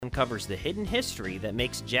uncovers the hidden history that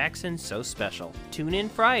makes Jackson so special. Tune in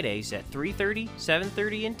Fridays at 3:30,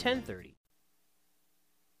 7:30, and 10:30.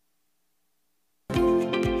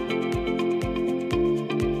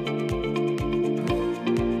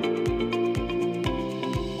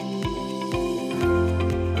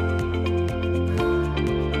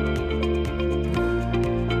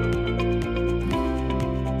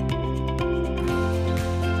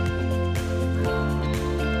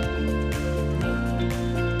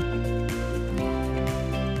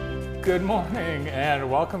 Good morning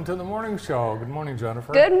and welcome to the morning show. Good morning,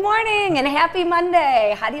 Jennifer. Good morning and happy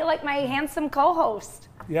Monday. How do you like my handsome co-host?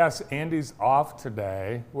 Yes, Andy's off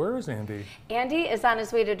today. Where is Andy? Andy is on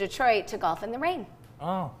his way to Detroit to golf in the rain.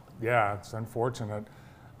 Oh, yeah, it's unfortunate.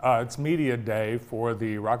 It's media day for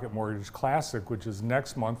the Rocket Mortgage Classic, which is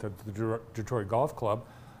next month at the Detroit Golf Club.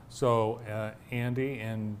 So Andy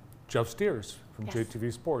and Jeff Steers from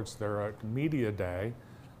JTV Sports, they're at media day.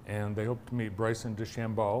 And they hope to meet Bryson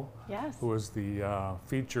DeChambeau, who is the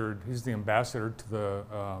he's the ambassador to the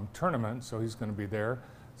tournament, so he's going to be there.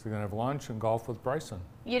 So they're going to have lunch and golf with Bryson.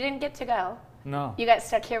 You didn't get to go? No. You got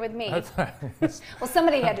stuck here with me? Well,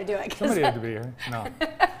 somebody had to do it. Somebody had to be here. No.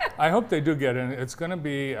 I hope they do get in. It's going to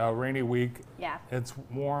be a rainy week. Yeah. It's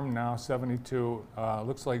warm now, 72.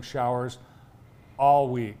 Looks like showers all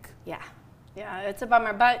week. Yeah. Yeah, it's a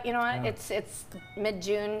bummer, but you know what? Yeah. It's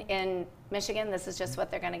mid-June in Michigan. This is just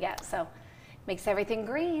what they're going to get, so makes everything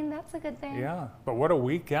green. That's a good thing. Yeah, but what a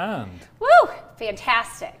weekend. Woo!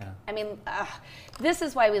 Fantastic. Yeah. I mean, this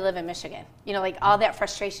is why we live in Michigan. You know, like all that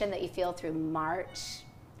frustration that you feel through March,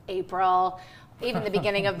 April, even the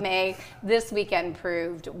beginning of May. This weekend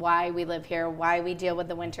proved why we live here, why we deal with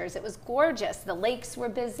the winters. It was gorgeous. The lakes were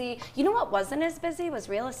busy. You know what wasn't as busy was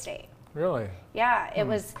real estate. Really? Yeah, it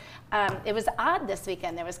was odd this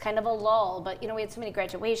weekend. There was kind of a lull, but you know, we had so many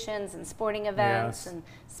graduations and sporting events. Yes. And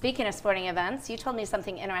speaking of sporting events, you told me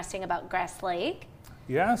something interesting about Grass Lake.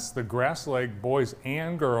 Yes, the Grass Lake boys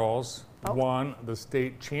and girls won the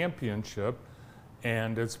state championship,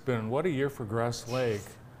 and it's been, what a year for Grass Lake.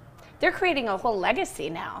 They're creating a whole legacy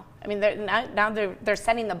now. I mean, they're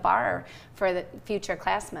setting the bar for the future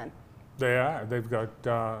classmen. They are. They've got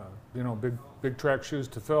big track shoes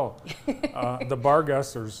to fill. The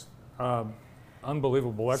Bargessers,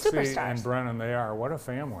 unbelievable. Lexi Superstars. And Brennan, they are. What a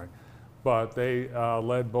family. But they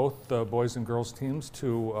led both the boys and girls teams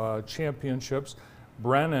to championships.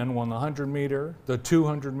 Brennan won the 100 meter, the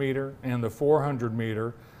 200 meter, and the 400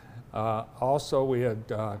 meter. Also, we had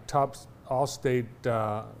top all-state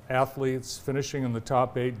athletes finishing in the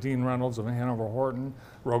top 8. Dean Reynolds of Hanover Horton,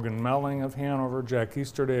 Rogan Melling of Hanover, Jack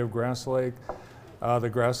Easterday of Grass Lake. The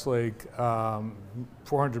Grass Lake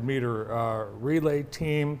 400 meter relay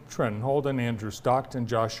team, Trenton Holden, Andrew Stockton,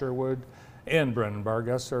 Josh Sherwood, and Brendan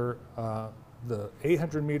Bargesser. The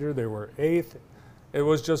 800 meter, they were 8th. It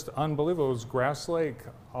was just unbelievable. It was Grass Lake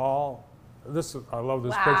I love this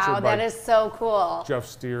picture. Wow, that is so cool. Jeff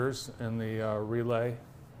Steers in the relay,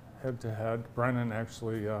 head to head. Brennan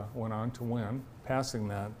actually went on to win, passing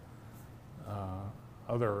that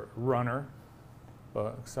other runner.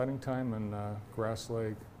 But exciting time in Grass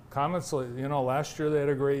Lake. Comets, last year they had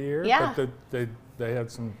a great year. Yeah. But they had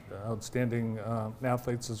some outstanding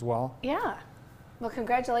athletes as well. Yeah. Well,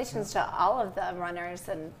 congratulations to all of the runners,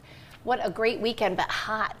 and what a great weekend, but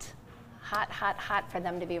hot for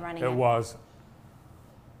them to be running. It was.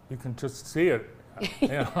 You can just see it.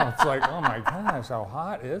 It's like, oh my gosh, how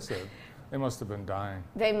hot is it? They must have been dying.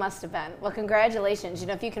 They must have been. Well, congratulations.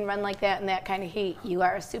 If you can run like that in that kind of heat, you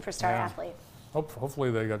are a superstar athlete.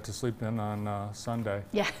 Hopefully they got to sleep in on Sunday.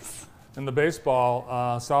 Yes. In the baseball,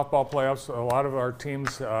 softball playoffs, a lot of our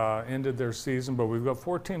teams ended their season, but we've got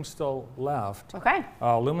 4 teams still left. Okay.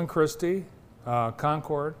 Lumen Christi,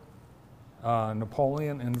 Concord,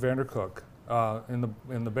 Napoleon, and Vandercook.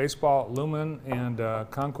 In the baseball, Lumen and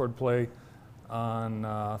Concord play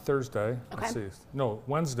on Thursday. Okay.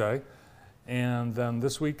 Wednesday. And then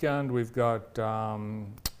this weekend we've got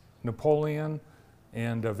Napoleon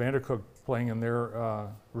and Vandercook playing in their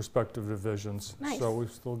respective divisions. Nice. So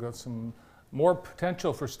we've still got some more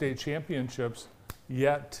potential for state championships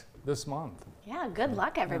yet this month. Yeah, good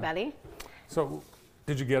luck, everybody. Yeah. So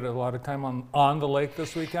did you get a lot of time on the lake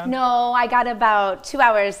this weekend? No, I got about 2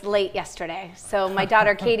 hours late yesterday. So my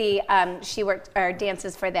daughter Katie, she worked or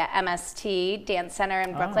dances for the MST Dance Center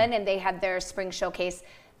in Brooklyn, and they had their spring showcase.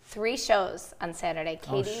 3 shows on Saturday.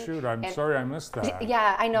 Katie. Oh shoot! I'm sorry I missed that.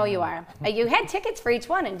 Yeah, I know you are. You had tickets for each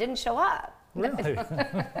one and didn't show up. Really?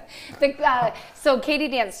 So Katie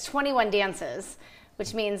danced 21 dances,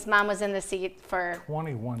 which means Mom was in the seat for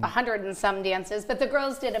 100 and some dances. But the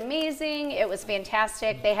girls did amazing. It was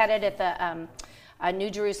fantastic. They had it at the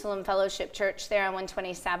New Jerusalem Fellowship Church there on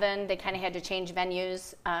 127. They kind of had to change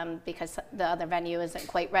venues because the other venue isn't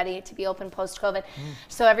quite ready to be open post-COVID.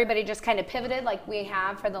 So everybody just kind of pivoted like we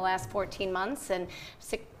have for the last 14 months. And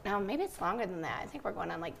no, maybe it's longer than that. I think we're going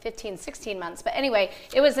on like 15, 16 months. But anyway,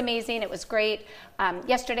 it was amazing. It was great.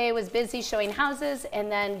 Yesterday was busy showing houses.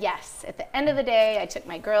 And then, yes, at the end of the day, I took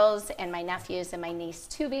my girls and my nephews and my niece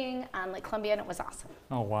tubing on Lake Columbia, and it was awesome.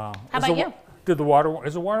 Oh, wow. How about you? Is the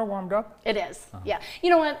water warmed up? It is, yeah.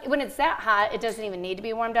 You know what? When it's that hot, it doesn't even need to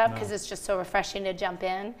be warmed up because it's just so refreshing to jump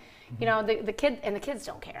in. You know, the kids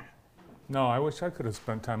don't care. No, I wish I could have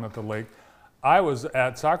spent time at the lake. I was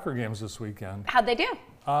at soccer games this weekend. How'd they do?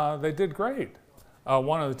 They did great.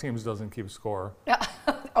 One of the teams doesn't keep score.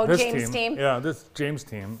 Oh, This James' team? Yeah, this James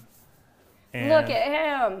team. And, Look at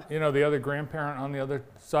him. you know, the other grandparent on the other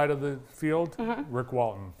side of the field, Rick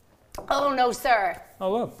Walton. Oh, no, sir.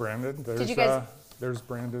 Oh, look, Brandon. There's, you guys- there's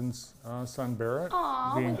Brandon's son, Barrett,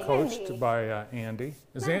 Aw, being with coached Andy. by Andy.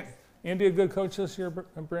 Is Nice. Andy a good coach this year,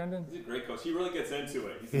 Brandon? He's a great coach. He really gets into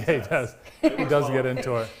it. Yeah, he does. He does get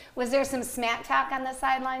into it. Was there some smack talk on the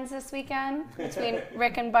sidelines this weekend between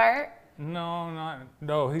Rick and Bart?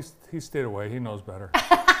 No, he stayed away. He knows better.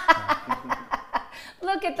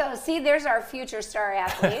 Look at those. See, there's our future star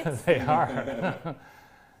athletes. They are.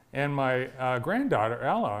 And my granddaughter,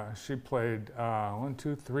 Ella, she played 1,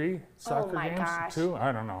 2, 3 soccer my games. gosh. 2?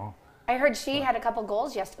 I don't know. I heard she had a couple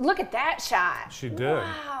goals yesterday. Look at that shot. She did.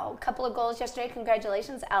 Wow, a couple of goals yesterday.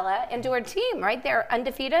 Congratulations, Ella. And to her team, right? They're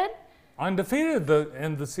undefeated. Undefeated,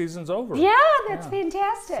 and the season's over. Yeah, that's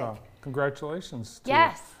fantastic. So, congratulations.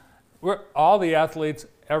 Yes. We're all the athletes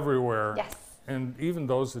everywhere. Yes. And even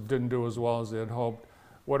those that didn't do as well as they had hoped.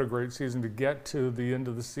 What a great season to get to the end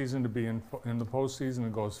of the season, to be in the postseason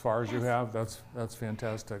and go as far as you have. That's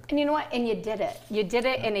fantastic. And you know what? And you did it. You did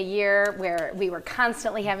it in a year where we were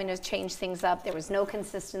constantly having to change things up. There was no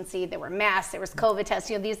consistency. There were masks. There was COVID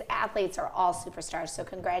tests. You know, these athletes are all superstars. So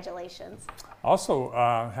congratulations. Also,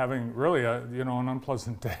 having really an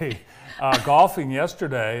unpleasant day, golfing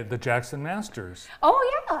yesterday, the Jackson Masters. Oh,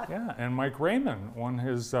 yeah. Yeah, and Mike Raymond won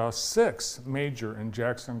his 6th major in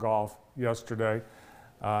Jackson golf yesterday.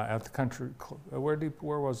 At the country,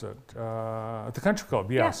 where was it? At the country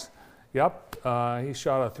club, yes. Yeah. Yep. He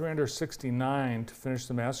shot a 369 to finish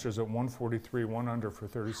the Masters at 143, 1 under for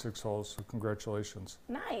 36 holes. So congratulations.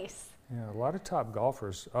 Nice. Yeah, a lot of top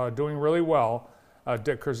golfers doing really well.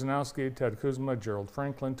 Dick Kurzanowski, Ted Kuzma, Gerald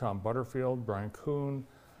Franklin, Tom Butterfield, Brian Kuhn,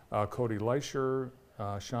 Cody Leischer,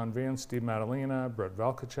 Sean Vance, Steve Madalena, Brett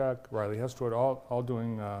Valkachek, Riley Hestwood, all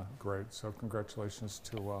doing great. So congratulations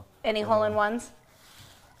to. Any hole-in-ones?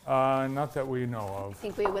 Not that we know I of.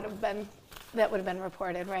 think that would have been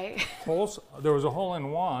reported, right? There was a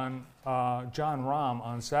hole-in-one, John Rahm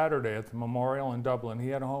on Saturday at the Memorial in Dublin. He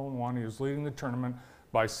had a hole-in-one. He was leading the tournament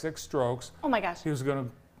by 6 strokes. Oh my gosh. He was going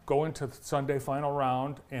to go into the Sunday final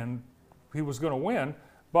round, and he was going to win.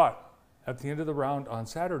 But at the end of the round on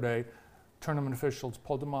Saturday, tournament officials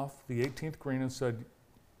pulled him off the 18th green and said,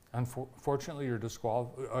 unfortunately, you're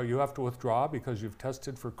disqualified. You have to withdraw because you've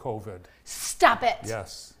tested for COVID. Stop it.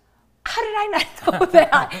 Yes. How did I not know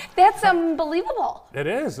that? That's unbelievable. It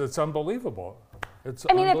is. It's unbelievable. It's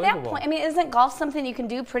I mean, at unbelievable. that point, isn't golf something you can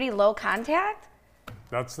do pretty low contact?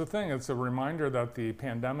 That's the thing. It's a reminder that the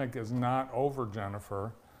pandemic is not over,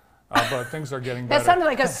 Jennifer, but things are getting better. That sounded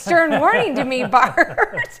like a stern warning to me,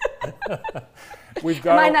 Bart. We've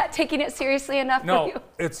got. Am I not taking it seriously enough for you?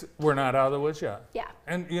 No, we're not out of the woods yet. Yeah.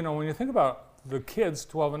 And when you think about the kids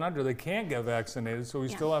 12 and under, they can't get vaccinated, so we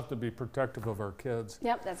Yeah. still have to be protective of our kids.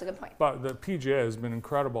 Yep, that's a good point. But the PGA has been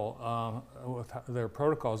incredible with their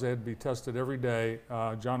protocols. They had to be tested every day.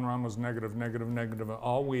 John Rahm was negative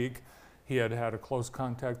all week. He had a close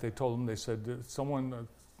contact. They said, someone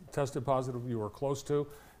tested positive you were close to.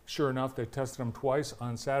 Sure enough, they tested him twice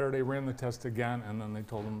on Saturday, ran the test again, and then they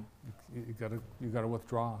told him, you got to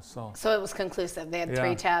withdraw. So it was conclusive. They had Yeah,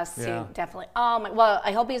 3 tests. yeah. He definitely. Well,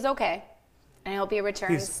 I hope he's okay. And I hope he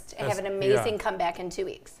returns to have an amazing comeback in 2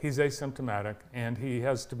 weeks. He's asymptomatic, and he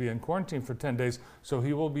has to be in quarantine for 10 days, so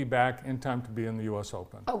he will be back in time to be in the U.S.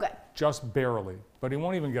 Open. Oh, good. Just barely. But he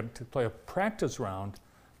won't even get to play a practice round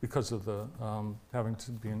because of the having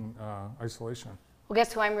to be in isolation. Well,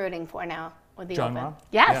 guess who I'm rooting for now with the John Open? Rahm?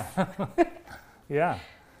 Yes. Yeah. Yeah.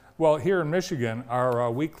 Well, here in Michigan,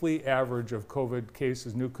 our weekly average of COVID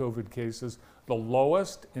cases, new COVID cases, the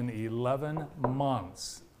lowest in 11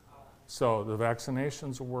 months. So the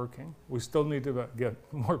vaccinations are working. We still need to get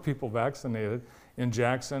more people vaccinated. In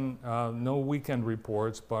Jackson, no weekend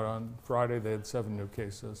reports, but on Friday they had 7 new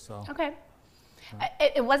cases. So. Okay.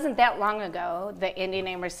 It wasn't that long ago that Andy and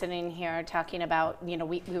I were sitting here talking about, you know,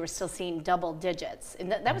 we were still seeing double digits.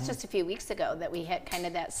 And that was just a few weeks ago that we hit kind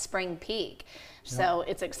of that spring peak. So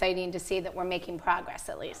it's exciting to see that we're making progress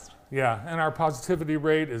at least. Yeah, and our positivity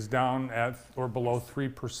rate is down at or below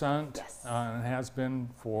 3%. Yes. And it has been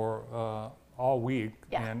for all week,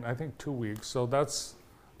 Yeah. and I think 2 weeks. So that's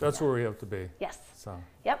where we have to be. Yes. So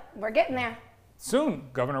Yep, we're getting there. soon,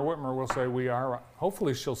 Governor Whitmer will say we are.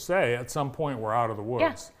 Hopefully, she'll say at some point we're out of the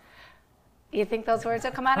woods. You think those words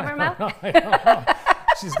will come out of her mouth? I don't know.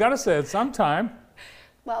 She's got to say it sometime.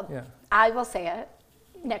 Well, Yeah. I will say it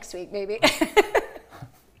next week, maybe.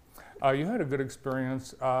 You had a good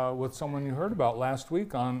experience with someone you heard about last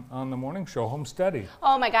week on the morning show, Homesteady.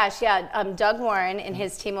 Oh my gosh, yeah. Doug Warren and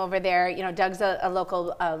his team over there, you know, Doug's a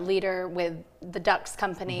local leader with the Ducks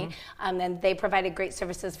Company, and they provided great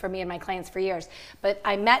services for me and my clients for years. But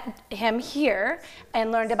I met him here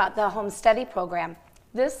and learned about the Homesteady program.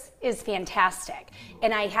 This is fantastic.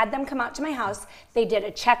 And I had them come out to my house. They did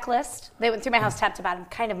a checklist. They went through my house top to bottom.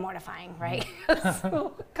 Kind of mortifying, right?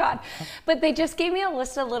 Oh, God. But they just gave me a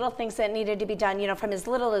list of little things that needed to be done, you know, from as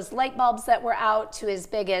little as light bulbs that were out to as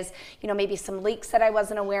big as, you know, maybe some leaks that I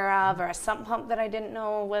wasn't aware of or a sump pump that I didn't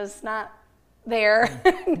know was not there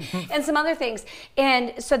and some other things.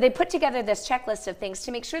 And so they put together this checklist of things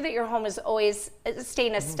to make sure that your home is always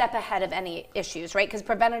staying a step ahead of any issues, right? Because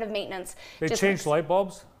preventative maintenance. They changed light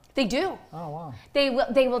bulbs? They do. Oh, wow.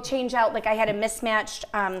 They will change out, like I had a mismatched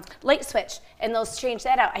light switch and they'll change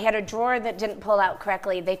that out. I had a drawer that didn't pull out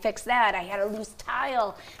correctly. They fixed that. I had a loose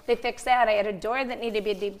tile. They fixed that. I had a door that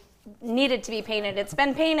needed to be painted. It's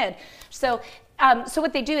been painted. So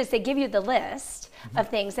what they do is they give you the list of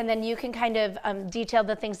things, and then you can kind of detail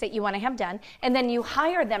the things that you want to have done, and then you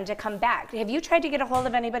hire them to come back. Have you tried to get a hold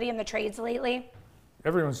of anybody in the trades lately?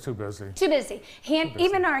 Everyone's too busy. Too busy.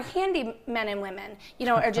 Even our handy men and women, you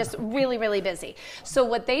know, are just really, really busy. So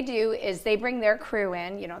what they do is they bring their crew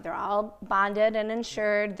in, you know, they're all bonded and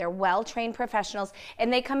insured, they're well-trained professionals,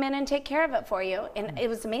 and they come in and take care of it for you. And it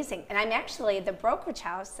was amazing. And I'm actually, the brokerage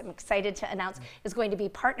house, I'm excited to announce, is going to be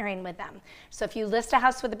partnering with them. So if you list a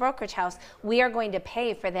house with the brokerage house, we are going to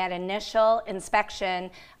pay for that initial inspection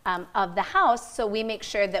of the house, so we make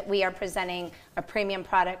sure that we are presenting a premium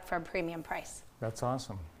product for a premium price. That's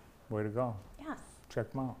awesome. Way to go. Yes. Check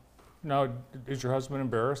them out. Now, is your husband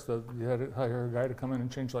embarrassed that you had to hire a guy to come in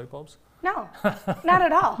and change light bulbs? No, not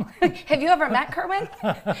at all. Have you ever met Kerwin?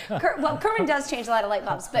 Well, Kerwin does change a lot of light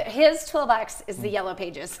bulbs, but his toolbox is the Yellow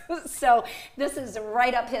Pages. So this is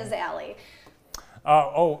right up his alley.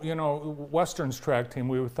 You know, Western's track team,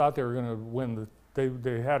 we thought they were going to win.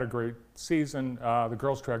 They had a great season. The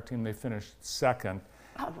girls' track team, they finished second.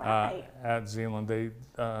 All right. At Zeeland. They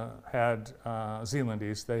had Zeeland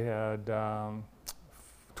East. They had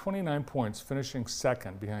 29 points, finishing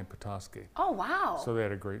second behind Petoskey. Oh, wow. So they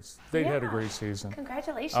had a great season.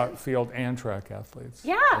 Congratulations. Field and track athletes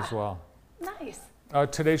as well. Nice.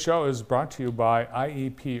 Today's show is brought to you by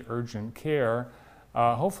IEP Urgent Care.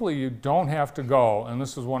 Hopefully you don't have to go, and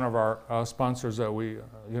this is one of our sponsors that we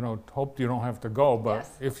hope you don't have to go, but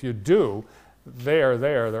Yes. if you do, they are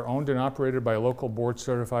there. They're owned and operated by local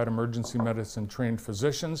board-certified emergency medicine trained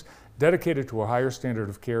physicians dedicated to a higher standard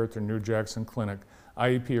of care at their New Jackson clinic.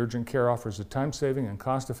 IEP Urgent Care offers a time-saving and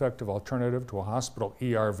cost-effective alternative to a hospital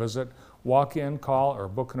ER visit. Walk in, call, or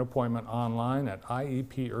book an appointment online at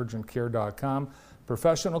iepurgentcare.com.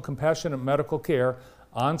 Professional, compassionate medical care,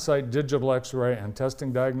 on-site digital x-ray and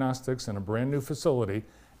testing diagnostics in a brand new facility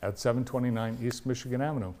at 729 East Michigan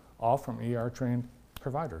Avenue, all from ER-trained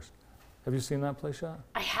providers. Have you seen that place yet?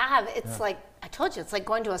 I have. It's like, I told you, it's like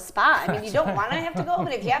going to a spa. I mean, you don't want to have to go,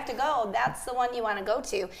 but if you have to go, that's the one you want to go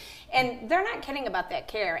to. And they're not kidding about that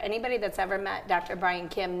care. Anybody that's ever met Dr. Brian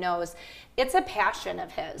Kim knows it's a passion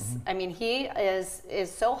of his. Mm-hmm. I mean, he is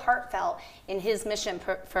so heartfelt in his mission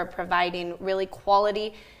for providing really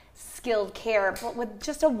quality, skilled care, but with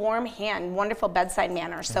just a warm hand, wonderful bedside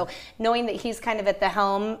manner. So knowing that he's kind of at the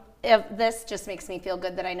helm of this just makes me feel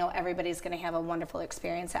good that I know everybody's going to have a wonderful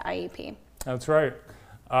experience at IEP. That's right.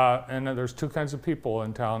 And there's two kinds of people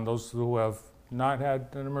in town, those who have not had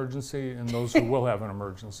an emergency and those who will have an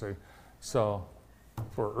emergency. So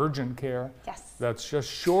for urgent care, yes, that's just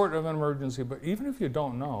short of an emergency, but even if you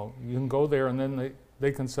don't know, you can go there and then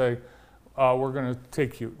they can say, we are going to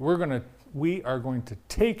take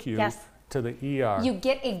you yes, to the ER. You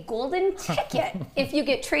get a golden ticket if you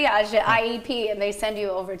get triaged at IEP and they send you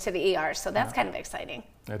over to the ER. So that's kind of exciting.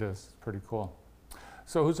 It is pretty cool.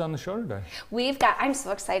 So who's on the show today? I'm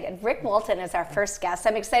so excited. Rick Walton is our first guest.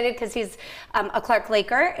 I'm excited because he's a Clark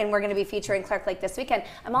Laker, and we're going to be featuring Clark Lake this weekend.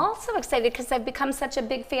 I'm also excited because I've become such a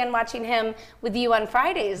big fan watching him with you on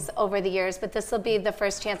Fridays over the years, but this will be the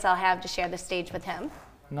first chance I'll have to share the stage with him.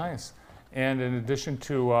 Nice. And in addition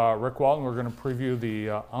to Rick Walton, we're going to preview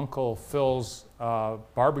the Uncle Phil's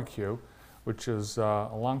barbecue, which is a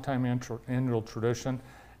long-time annual tradition,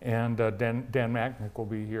 and Dan Macknick will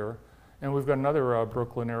be here. And we've got another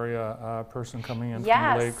Brooklyn area person coming in from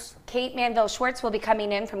the Lakes. Kate Manville-Schwartz will be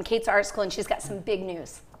coming in from Kate's Art School, and she's got some big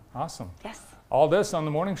news. Awesome. Yes. All this on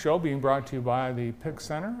the morning show being brought to you by the Pick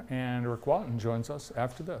Center, and Rick Walton joins us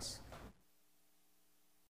after this.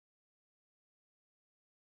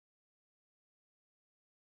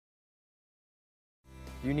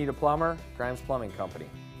 You need a plumber? Grimes Plumbing Company.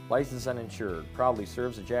 Licensed and insured, proudly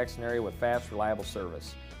serves the Jackson area with fast, reliable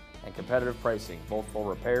service and competitive pricing, both for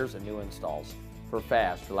repairs and new installs. For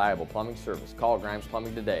fast, reliable plumbing service, call Grimes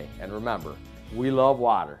Plumbing today. And remember, we love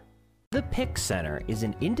water. The Pick Center is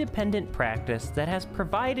an independent practice that has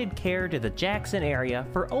provided care to the Jackson area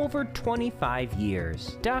for over 25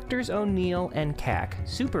 years. Doctors O'Neill and Cack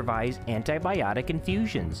supervise antibiotic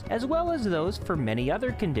infusions, as well as those for many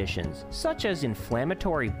other conditions, such as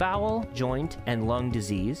inflammatory bowel, joint, and lung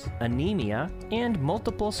disease, anemia, and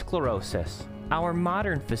multiple sclerosis. Our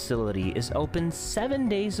modern facility is open 7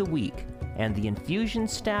 days a week, and the infusion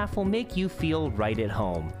staff will make you feel right at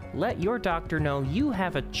home. Let your doctor know you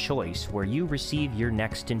have a choice where you receive your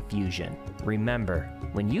next infusion. Remember,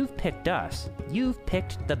 when you've picked us, you've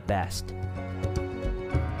picked the best.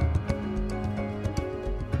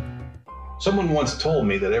 Someone once told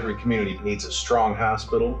me that every community needs a strong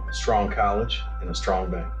hospital, a strong college, and a strong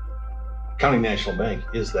bank. County National Bank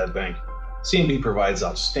is that bank. CNB provides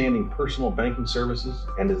outstanding personal banking services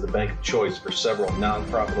and is the bank of choice for several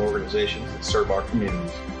nonprofit organizations that serve our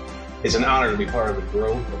communities. It's an honor to be part of the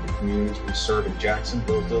growth of the communities we serve in Jackson,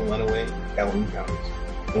 Hillsdale, Lenawee, and Calhoun counties.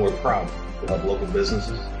 And we're proud to help local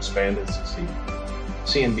businesses expand and succeed.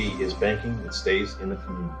 CNB is banking that stays in the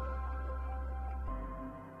community.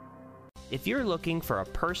 If you're looking for a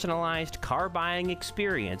personalized car buying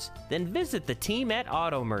experience, then visit the team at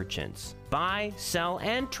Auto Merchants. Buy, sell,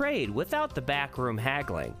 and trade without the backroom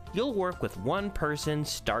haggling. You'll work with one person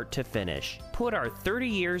start to finish. Put our 30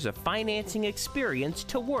 years of financing experience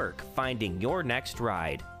to work finding your next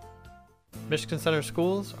ride. Michigan Center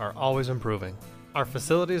schools are always improving. Our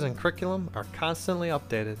facilities and curriculum are constantly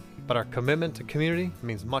updated, but our commitment to community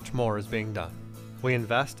means much more is being done. We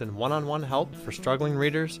invest in one-on-one help for struggling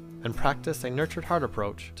readers and practice a nurtured heart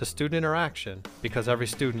approach to student interaction because every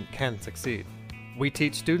student can succeed. We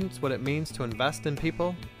teach students what it means to invest in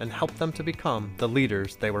people and help them to become the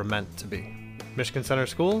leaders they were meant to be. Michigan Center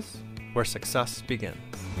Schools, where success begins.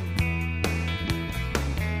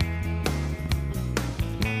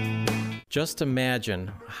 Just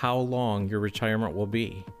imagine how long your retirement will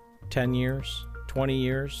be. 10 years, 20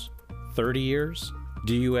 years, 30 years?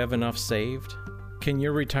 Do you have enough saved? Can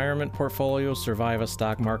your retirement portfolio survive a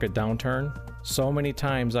stock market downturn? So many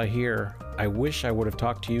times I hear, I wish I would have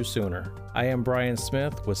talked to you sooner. I am Brian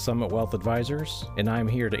Smith with Summit Wealth Advisors, and I'm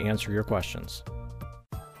here to answer your questions.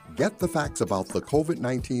 Get the facts about the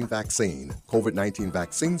COVID-19 vaccine. COVID-19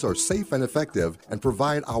 vaccines are safe and effective and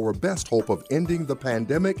provide our best hope of ending the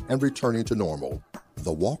pandemic and returning to normal.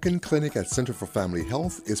 The walk-in clinic at Center for Family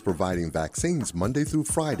Health is providing vaccines Monday through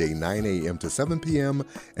Friday, 9 a.m. to 7 p.m.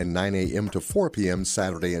 and 9 a.m. to 4 p.m.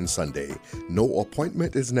 Saturday and Sunday. No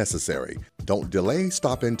appointment is necessary. Don't delay,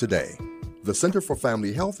 stop in today. The Center for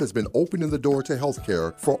Family Health has been opening the door to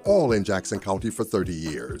healthcare for all in Jackson County for 30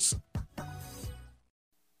 years.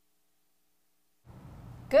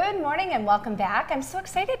 Good morning and welcome back. I'm so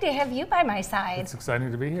excited to have you by my side. It's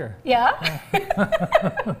exciting to be here. Yeah?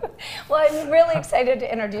 Well, I'm really excited to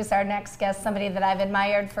introduce our next guest, somebody that I've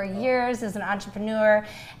admired for years as an entrepreneur,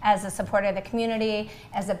 as a supporter of the community,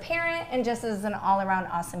 as a parent, and just as an all-around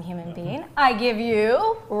awesome human being. I give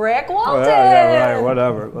you Rick Walton. Yeah, right,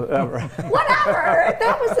 whatever. Whatever.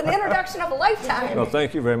 That was an introduction of a lifetime. No,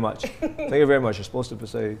 thank you very much. Thank you very much. You're supposed to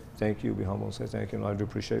say thank you, be humble, and say thank you, and I do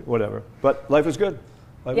appreciate whatever. But life is good.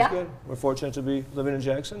 Life is good. We're fortunate to be living in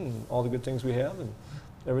Jackson and all the good things we have and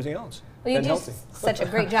everything else. Well, you and do healthy. Such a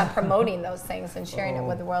great job promoting those things and sharing it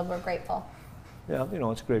with the world. We're grateful. Yeah, you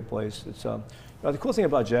know, it's a great place. It's the cool thing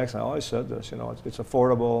about Jackson, I always said this, you know, it's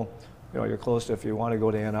affordable. You know, you're close to, if you want to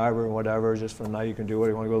go to Ann Arbor or whatever, just for the night you can do it.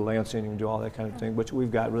 You want to go to Lansing, you can do all that kind of thing. But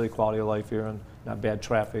we've got really quality of life here and not bad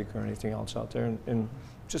traffic or anything else out there, and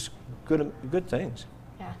just good things.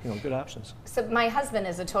 Yeah. You know, good options. So my husband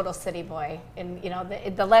is a total city boy, and you know,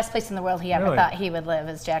 the last place in the world he ever thought he would live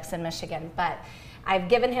is Jackson, Michigan. But I've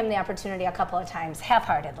given him the opportunity a couple of times,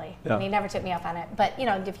 half-heartedly, Yeah. and he never took me up on it. But, you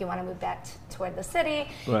know, if you want to move back toward the city,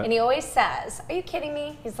 Right. and he always says, are you kidding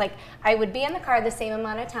me? He's like, I would be in the car the same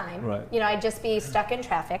amount of time. Right. You know, I'd just be stuck in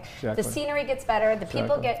traffic. Exactly. The scenery gets better, the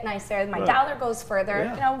people Exactly. get nicer, my Right. dollar goes further.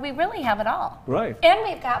 Yeah. You know, we really have it all. Right. And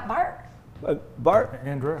we've got Bart. Bart,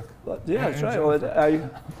 And Rick. yeah, that's right.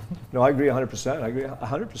 Well, I agree 100%. I agree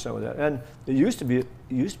 100% with that. And you used to be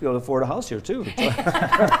able to afford a house here too.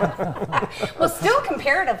 Well, still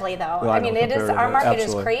comparatively though. Well, I know, mean, it is our comparatively, market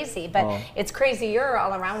absolutely. is crazy, but Oh. it's crazier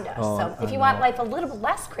all around us. Oh, So if I you want know. life a little bit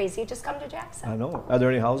less crazy, just come to Jackson. I know. Are there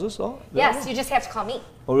any houses though? Yes, you just have to call me.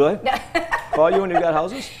 Oh, really? Call you when you got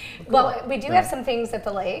houses? Well, we do have some things at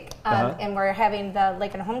the lake, Uh-huh. and we're having the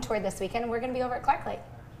Lake and Home tour this weekend, and we're going to be over at Clark Lake.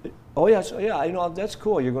 Oh yeah, yeah. You know that's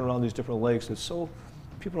cool. You're going around these different lakes. It's so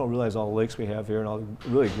people don't realize all the lakes we have here and all the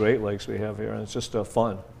really great lakes we have here, and it's just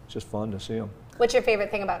fun. It's just fun to see them. What's your favorite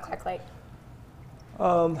thing about Clark Lake?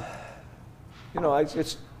 You know,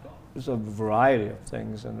 it's a variety of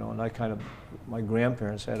things, and, you know, and my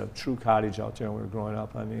grandparents had a true cottage out there when we were growing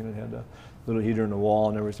up. I mean, it had a little heater in the wall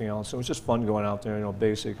and everything else. So it was just fun going out there, you know,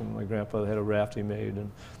 basic. And my grandfather had a raft he made and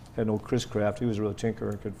had an old Chris Craft. He was a real tinker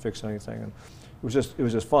and could fix anything. And it was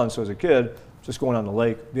just fun. So as a kid, just going on the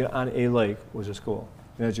lake, being on a lake was just cool.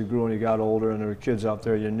 And as you grew and you got older, and there were kids out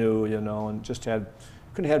there you knew, you know, and just couldn't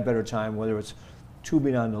have had better time. Whether it's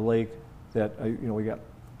tubing on the lake, that you know, we got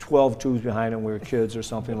 12 tubes behind them. We were kids or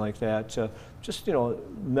something like that. Just, you know,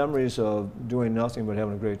 memories of doing nothing but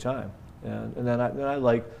having a great time. And then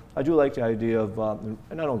I do like the idea of, and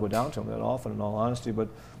I don't go down to them that often, in all honesty, but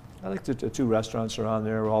I like the two restaurants around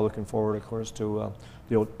there. We're all looking forward, of course, to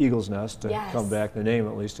the old Eagle's Nest to Yes. come back, the name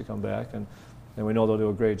at least to come back, and we know they'll do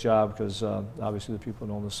a great job because obviously the people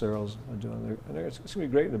who own the Cerros are doing it. And it's gonna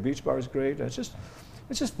be great. The beach bar is great. It's just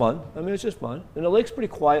fun. I mean, it's just fun. And the lake's a pretty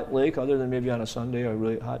quiet lake, other than maybe on a Sunday or a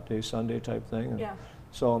really hot day Sunday type thing. And Yeah.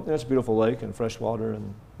 so and it's a beautiful lake and fresh water,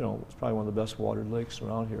 and you know it's probably one of the best watered lakes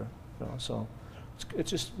around here. You know, so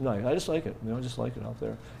it's just nice. I just like it. You know, I just like it out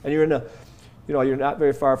there. And you're in a, you know, you're not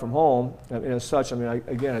very far from home. And as such, I mean,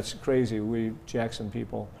 again, it's crazy. We Jackson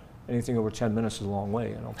people, anything over 10 minutes is a long way.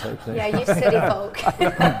 You know, type thing. Yeah, you city folk.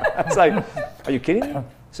 It's like, are you kidding me?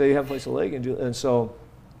 So you have a place to lake and so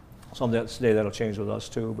someday that'll change with us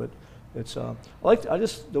too. But it's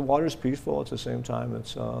the water's peaceful at the same time.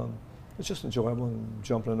 It's just enjoyable and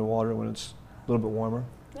jumping in the water when it's a little bit warmer.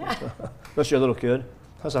 Yeah. Especially a little kid.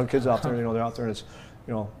 That's how kids out there, you know, they're out there and it's,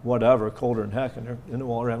 you know, whatever, colder than heck, and they're in the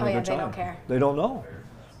water having a good time. They don't care. They don't know.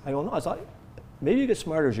 I don't know. I thought maybe you get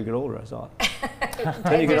smarter as you get older. I thought.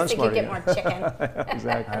 I you get just think you unsmarter get again. more chicken.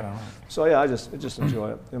 Exactly. I don't know. So yeah, I just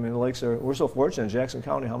enjoy it. I mean, the lakes we're so fortunate in Jackson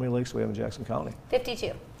County. How many lakes do we have in Jackson County?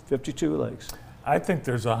 52. 52 lakes. I think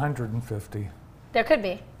there's 150. There could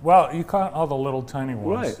be. Well, you count all the little tiny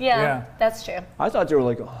ones. Right. Yeah, that's true. I thought there were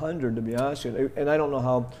like 100 to be honest with you. And I don't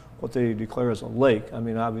know what they declare as a lake. I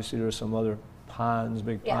mean, obviously there's some other ponds,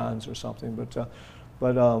 big Yeah. ponds or something, but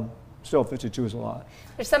still 52 is a lot.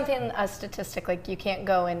 There's something, a statistic, like you can't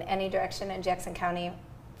go in any direction in Jackson County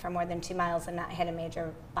for more than 2 miles and not hit a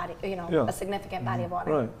major body, you know, Yeah. a significant body of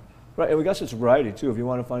water. Right. Right, and we got such variety too. If you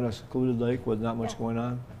want to find a secluded lake with not much Yeah. going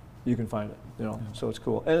on, you can find it, you know, so it's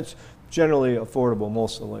cool. And it's generally affordable.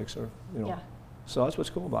 Most of the lakes are, you know. Yeah. So that's what's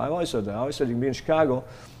cool about it. I always said that. I always said you can be in Chicago,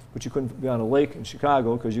 but you couldn't be on a lake in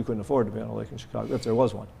Chicago because you couldn't afford to be on a lake in Chicago if there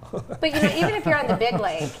was one. But you know, even if you're on the big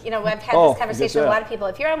lake, you know, I've had Oh, this conversation I with a get lot of people.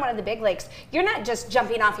 If you're on one of the big lakes, you're not just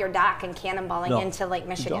jumping off your dock and cannonballing No, into Lake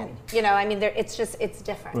Michigan. don't. You know, I mean, it's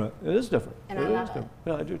different. Right. It is different. And It I is love it. different.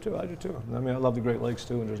 Yeah, I do too. I do too. I mean, I love the Great Lakes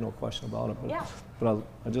too, and there's no question about it. But, Yeah. But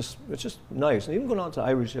it's just nice. And even going out to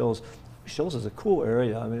Irish Hills, Irish Hills is a cool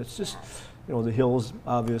area. I mean, it's just, you know, the hills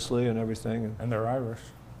obviously and everything, And they're Irish.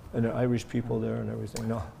 and there are Irish people there and everything.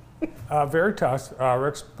 No. Veritas,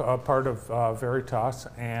 Rick's part of Veritas,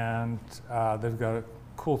 and they've got a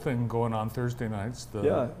cool thing going on Thursday nights.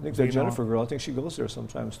 Yeah, I think that Vino- Jennifer girl, I think she goes there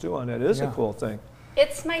sometimes too on that. It is a Yeah. cool thing.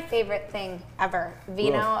 It's my favorite thing ever.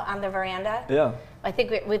 Vino Really? on the veranda. Yeah. I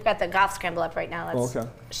think we've got the golf scramble up right now. Let's Okay.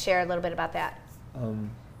 share a little bit about that.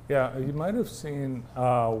 Yeah, you might have seen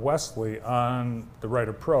Wesley on The Right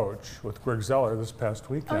Approach with Greg Zeller this past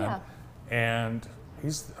weekend. yeah. And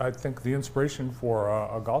he's, I think, the inspiration for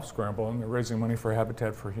a golf scramble, and they're raising money for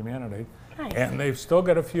Habitat for Humanity. Nice. And they've still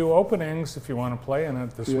got a few openings if you want to play in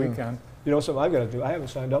it this Yeah. weekend. You know something I've got to do? I haven't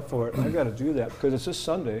signed up for it. I've got to do that because it's this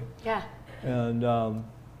Sunday. Yeah. And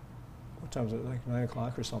what time is it? Like 9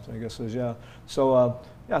 o'clock or something, I guess it is, yeah. So,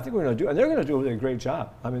 yeah, I think we're going to do, and they're going to do a really great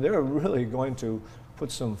job. I mean, they're really going to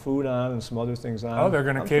put some food on and some other things on. Oh, they're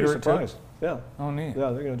going to cater it too? Yeah. Oh, neat. Yeah,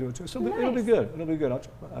 they're going to do it too. So Nice. it'll be good. It'll be good.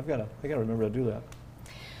 I got to remember to do that.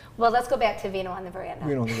 Well, let's go back to Vino on the Veranda.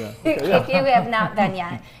 Vino on the Veranda. Okay, yeah. If you have not been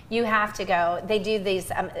yet, you have to go. They do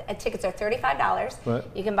these, tickets are $35. Right.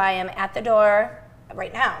 You can buy them at the door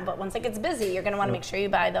right now, but once it gets busy, you're going to want to make sure you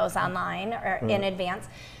buy those online or in advance.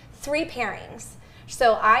 3 pairings.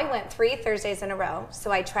 So I went 3 Thursdays in a row,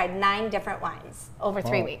 so I tried 9 different wines over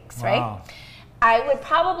 3 weeks, right? Wow. I would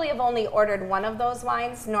probably have only ordered one of those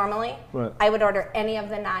wines normally. Right. I would order any of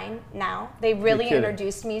the 9 now. They really kidding.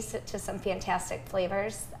 introduced me to some fantastic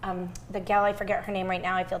flavors. The gal, I forget her name right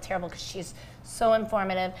now, I feel terrible because she's so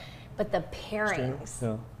informative. But the pairings,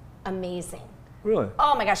 Yeah. amazing. Really?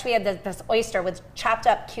 Oh my gosh, we had this oyster with chopped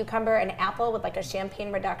up cucumber and apple with like a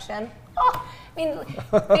champagne reduction. Oh, I mean,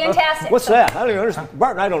 fantastic. What's So- that? I don't even understand.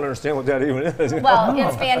 Bart and I don't understand what that even is. Well,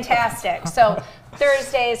 it's fantastic. So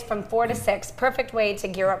Thursdays from 4 to 6, perfect way to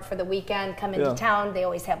gear up for the weekend, come into Yeah. town. They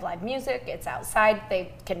always have live music. It's outside.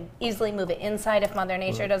 They can easily move it inside if Mother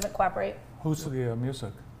Nature doesn't cooperate. Who's the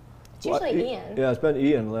music? It's usually Ian. Yeah, it's been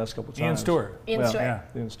Ian the last couple of times. Ian Stewart. Ian Yeah. Stewart. Yeah.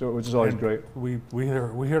 Ian Stewart, which is always And great. We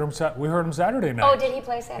heard him Saturday night. Oh, did he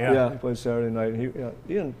play Saturday? Yeah, he played Saturday night.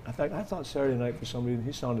 Ian, in fact, I thought Saturday night for some reason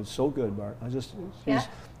he sounded so good, Bart. He's Yeah?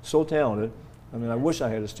 so talented. I mean, I wish I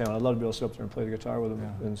had his talent. I'd love to be able to sit up there and play the guitar with him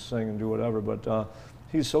and sing and do whatever. But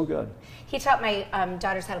he's so good. He taught my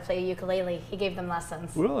daughters how to play ukulele. He gave them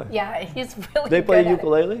lessons. Really? Yeah, he's really They good play at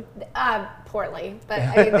ukulele? it. Poorly, but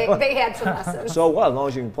I mean, they had some lessons. So what? As long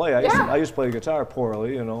as you can play. Yeah. I used to play the guitar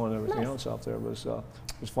poorly, and everything else out there. But it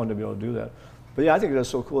was fun to be able to do that. But yeah, I think that's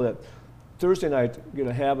so cool that Thursday night, get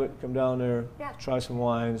a habit, come down there, try some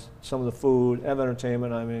wines, some of the food, have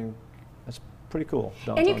entertainment. I mean, that's pretty cool.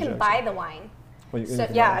 And you can Jackson. buy the wine. Well, So,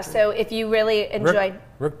 yeah, so if you really enjoy,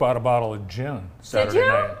 Rick bought a bottle of gin Saturday you?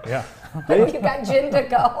 night. Yeah. you got gin to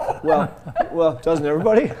go. Well, doesn't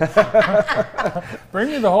everybody?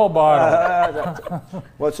 Bring me the whole bottle.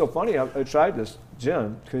 Well, it's so funny. I tried this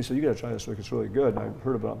gin because he said you got to try this, Rick. It's really good. And I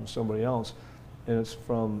heard about it from somebody else, and it's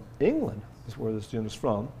from England. Is where this gin is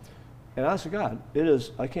from. And honest to God, it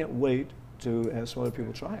is. I can't wait to have some other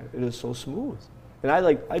people try it. It is so smooth. And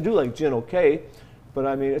I do like gin, okay, but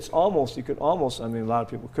I mean, it's almost. You could almost. I mean, a lot of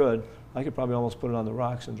people could. I could probably almost put it on the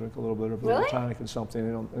rocks and drink a little bit of a little tonic and something.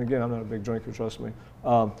 And again, I'm not a big drinker, trust me.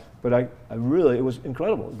 But I really, it was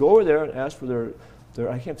incredible. Go over there and ask for their.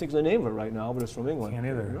 I can't think of the name of it right now, but it's from England. Can't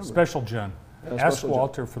either. Remember. Special gin. Yeah, Ask special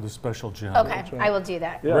Walter for the special gin. Okay, right. I will do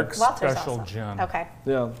that. Yeah. Rick's Walter's special awesome. gin. Okay.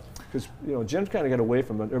 Yeah, because gin's kind of got away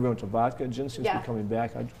from it. Everyone went to vodka. Gin seems to Yeah. be coming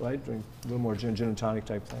back. I drink a little more gin and tonic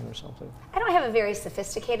type thing or something. I don't have a very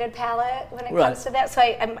sophisticated palate when it Right. comes to that, so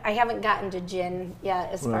I haven't gotten to gin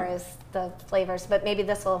yet as far as the flavors, but maybe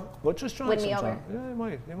this will Well, just try win it me sometime. over. Yeah, you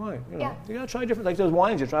might. You know, Yeah. you gotta try different. Like those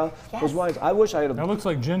wines you try. Those Yes. wines. I wish I had That a. looks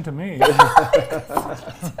like gin to me.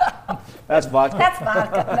 That's vodka. That's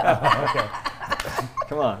vodka.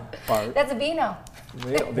 Come on, Bart. That's a vino.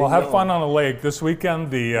 Well, have fun on the lake this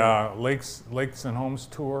weekend. The Lakes and Homes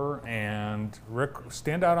tour, and Rick,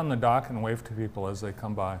 stand out on the dock and wave to people as they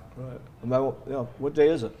come by. Right. What day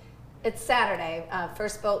is it? It's Saturday.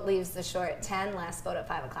 First boat leaves the shore at 10, last boat at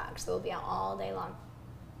 5 o'clock, so we'll be out all day long.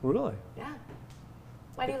 Really? Yeah.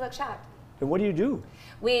 Why do you look shocked? And what do you do?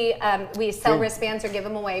 We sell wristbands or give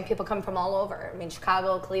them away. People come from all over. I mean,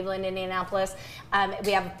 Chicago, Cleveland, Indianapolis.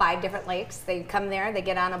 We have 5 different lakes. They come there, they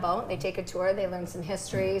get on a boat, they take a tour, they learn some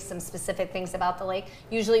history, some specific things about the lake.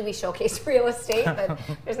 Usually we showcase real estate, but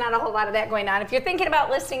there's not a whole lot of that going on. If you're thinking about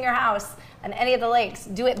listing your house on any of the lakes,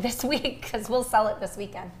 do it this week because we'll sell it this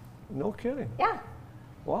weekend. No kidding. Yeah.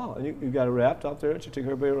 Wow. And you got a raft out there that you take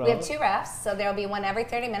everybody around? We have 2 rafts, so there'll be one every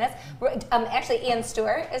 30 minutes. Actually, Ian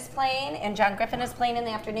Stewart is playing, and John Griffin is playing in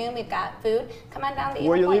the afternoon. We've got food. Come on down to Eagle Point.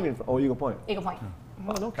 Where are you leaving from? Oh, Eagle Point. Eagle Point.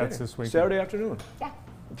 Oh, no kidding. That's this weekend. Saturday afternoon. Yeah.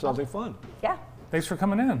 Something fun. Yeah. Thanks for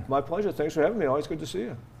coming in. My pleasure. Thanks for having me. Always good to see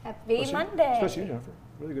you. Happy Monday. Especially you, Jennifer.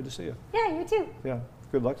 Really good to see you. Yeah, you too. Yeah.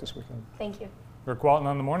 Good luck this weekend. Thank you. Rick Walton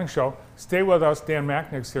on the Morning Show. Stay with us. Dan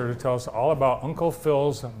Macknick's here to tell us all about Uncle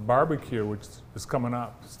Phil's Barbecue, which is coming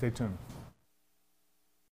up. Stay tuned.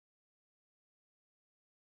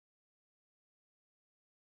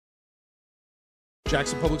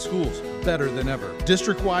 Jackson Public Schools, better than ever.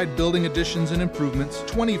 District-wide building additions and improvements,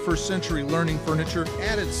 21st century learning furniture,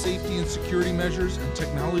 added safety and security measures, and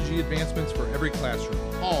technology advancements for every classroom.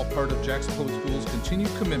 All part of Jackson Public Schools' continued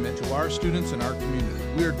commitment to our students and our community.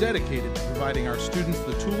 We are dedicated to providing our students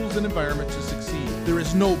the tools and environment to succeed. There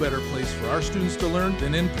is no better place for our students to learn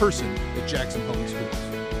than in person at Jackson Public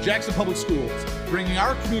Schools. Jackson Public Schools, bringing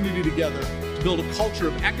our community together to build a culture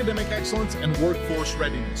of academic excellence and workforce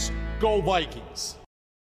readiness. Go Vikings!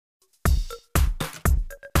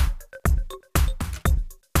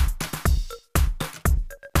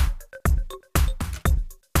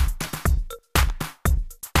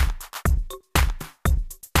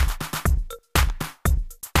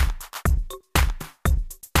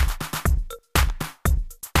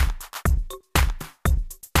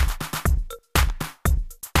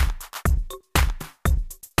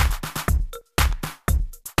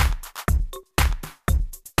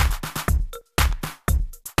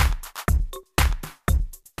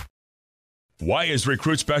 Why is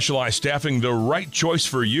Recruit Specialized Staffing the right choice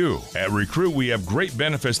for you? At Recruit, we have great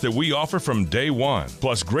benefits that we offer from day one,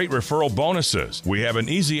 plus great referral bonuses. We have an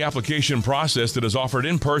easy application process that is offered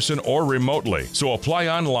in person or remotely. So apply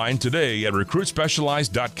online today at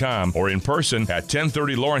recruitspecialized.com or in person at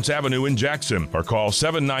 1030 Lawrence Avenue in Jackson, or call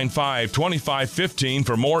 795-2515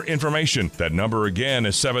 for more information. That number again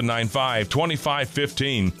is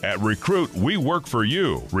 795-2515. At Recruit, we work for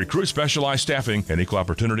you. Recruit Specialized Staffing, an equal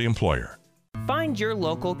opportunity employer. Find your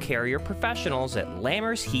local Carrier professionals at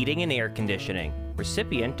Lammers Heating and Air Conditioning,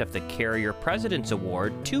 recipient of the Carrier President's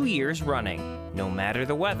Award 2 years running. No matter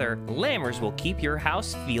the weather, Lammers will keep your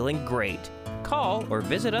house feeling great. Call or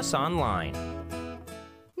visit us online.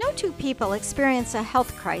 No two people experience a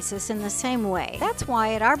health crisis in the same way. That's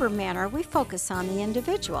why at Arbor Manor we focus on the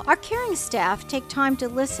individual. Our caring staff take time to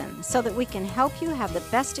listen so that we can help you have the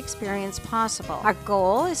best experience possible. Our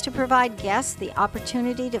goal is to provide guests the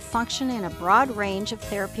opportunity to function in a broad range of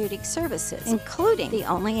therapeutic services, including the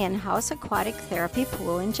only in-house aquatic therapy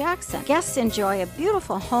pool in Jackson. Guests enjoy a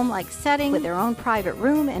beautiful home-like setting with their own private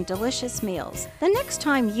room and delicious meals. The next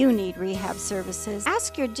time you need rehab services,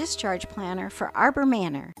 ask your discharge planner for Arbor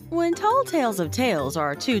Manor. When tall tales of tales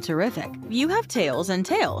are too terrific, you have Tales and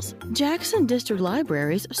Tales, Jackson District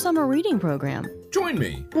Library's summer reading program. Join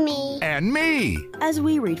me. Me. And me. As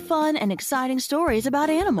we read fun and exciting stories about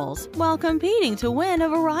animals while competing to win a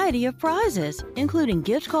variety of prizes, including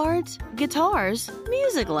gift cards, guitars,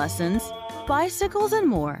 music lessons, bicycles, and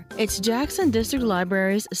more. It's Jackson District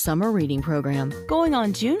Library's summer reading program, going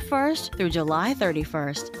on June 1st through July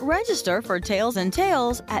 31st. Register for Tales and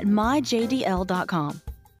Tales at myjdl.com.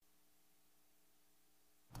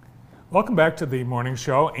 Welcome back to the morning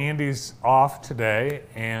show. Andy's off today,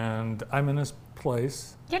 and I'm in his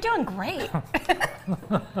place. You're doing great.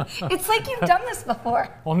 It's like you've done this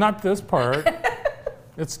before. Well, not this part.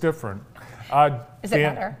 It's different. Is it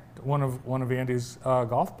better? One of Andy's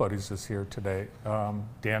golf buddies is here today.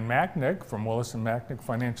 Dan Macknick from Willis & Macknick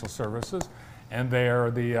Financial Services, and they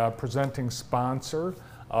are the presenting sponsor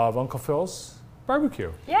of Uncle Phil's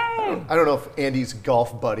Barbecue. Yay! I don't know if Andy's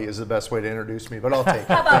golf buddy is the best way to introduce me, but I'll take it.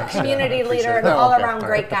 How about community leader and all-around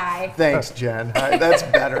great guy? Thanks, Jen. That's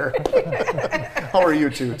better. How are you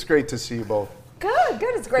two? It's great to see you both. Good,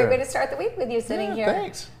 good. It's a great way to start the week with you sitting here.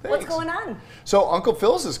 Thanks. What's going on? So Uncle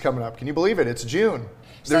Phil's is coming up. Can you believe it? It's June.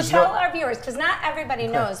 So tell our viewers, because not everybody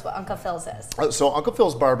knows what Uncle Phil's is. So Uncle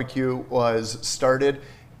Phil's Barbecue was started,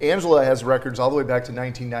 Angela has records all the way back to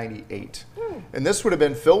 1998. And this would have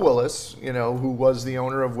been Phil Willis, who was the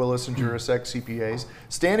owner of Willis and Jurasek CPAs,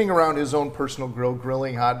 standing around his own personal grill,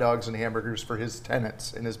 grilling hot dogs and hamburgers for his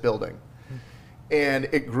tenants in his building. And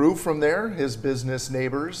it grew from there. His business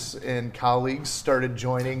neighbors and colleagues started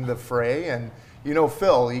joining the fray. And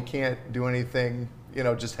Phil, he can't do anything,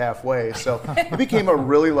 just halfway. So it became a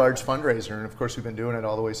really large fundraiser. And of course, we've been doing it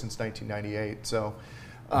all the way since 1998. So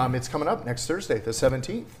it's coming up next Thursday, the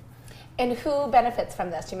 17th. And who benefits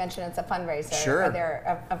from this? You mentioned it's a fundraiser. Sure. Are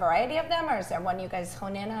there a variety of them, or is there one you guys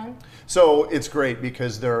hone in on? So it's great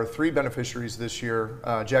because there are 3 beneficiaries this year.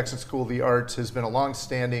 Jackson School of the Arts has been a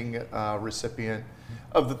long-standing recipient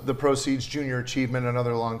of the proceeds, Junior Achievement,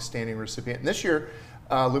 another long-standing recipient. And this year,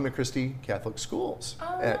 Lumen Christi Catholic Schools,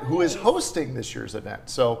 who is hosting this year's event.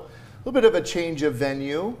 So a little bit of a change of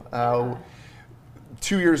venue.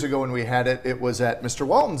 2 years ago when we had it, it was at Mr.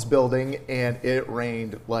 Walton's building, and it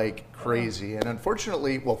rained like crazy. And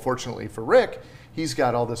unfortunately, fortunately for Rick, he's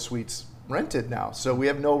got all the suites rented now. So we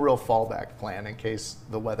have no real fallback plan in case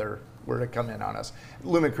the weather were to come in on us.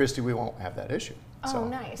 Lumen Christi, we won't have that issue. Oh,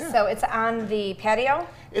 nice. Yeah. So it's on the patio?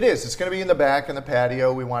 It is. It's going to be in the back in the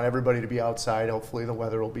patio. We want everybody to be outside. Hopefully the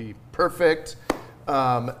weather will be perfect.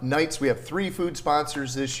 Nights, we have 3 food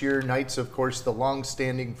sponsors this year. Nights, of course, the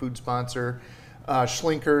long-standing food sponsor.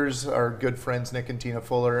 Schlinkers, our good friends Nick and Tina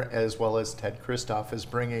Fuller, as well as Ted Christoph, is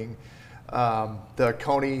bringing the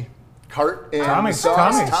Coney cart and Tommy's,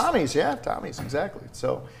 exactly.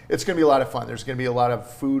 So it's going to be a lot of fun. There's going to be a lot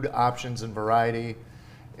of food options and variety,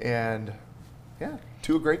 and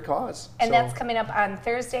to a great cause. And that's coming up on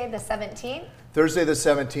Thursday the 17th? Thursday the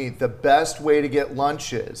 17th. The best way to get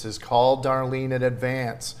lunches is call Darlene in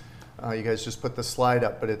advance. You guys just put the slide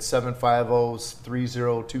up, but it's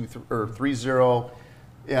 750-3023 or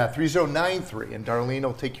 3093, and Darlene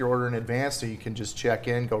will take your order in advance, so you can just check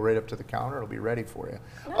in, go right up to the counter. It'll be ready for you.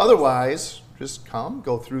 Nice. Otherwise, just come,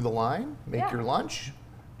 go through the line, make your lunch,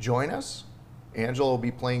 join us. Angela will be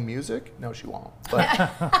playing music. No, she won't. But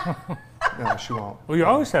No, she won't. Well, you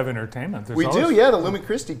always have entertainment. We do, yeah. The Lumen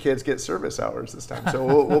Christi kids get service hours this time. So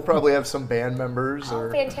we'll probably have some band members. Oh,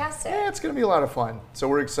 fantastic. Yeah, it's going to be a lot of fun. So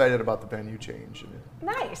we're excited about the venue change.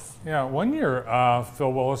 Nice. Yeah, one year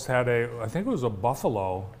Phil Willis had I think it was a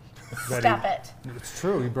buffalo. Stop it. It's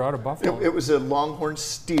true, he brought a buffalo. It was a longhorn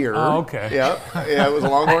steer. Oh, okay. Yeah, it was a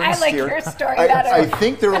longhorn I steer. like your story better. I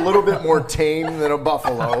think they're a little bit more tame than a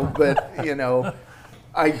buffalo, but, you know,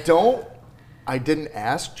 I didn't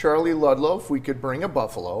ask Charlie Ludlow if we could bring a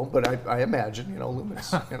buffalo, but I imagine, you know,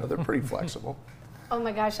 Lumen's, you know, they're pretty flexible. Oh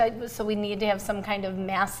my gosh, so we need to have some kind of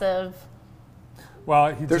massive...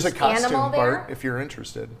 Well, there's a costume, animal there? Bart, if you're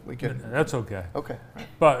interested. We can. That's okay. Okay.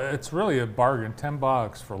 But it's really a bargain,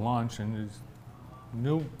 $10 for lunch, and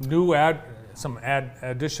some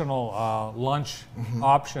additional lunch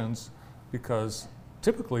options, because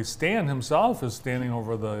typically Stan himself is standing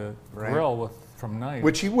over the grill from night.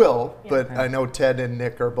 Which he will, but I know Ted and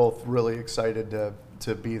Nick are both really excited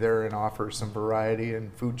to be there and offer some variety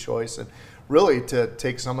and food choice, and really to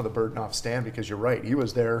take some of the burden off Stan, because you're right, he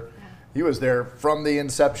was there. He was there from the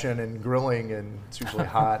inception and grilling, and it's usually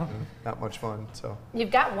hot and not much fun. So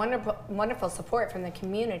you've got wonderful support from the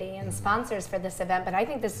community and sponsors for this event, but I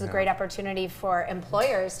think this is a great opportunity for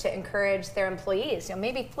employers to encourage their employees. You know,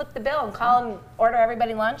 maybe flip the bill and call them, order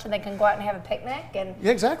everybody lunch, and they can go out and have a picnic and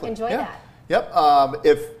enjoy that. Yep.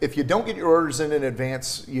 If you don't get your orders in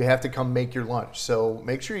advance, you have to come make your lunch. So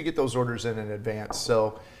make sure you get those orders in advance.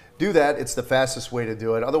 So do that. It's the fastest way to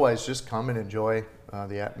do it. Otherwise, just come and enjoy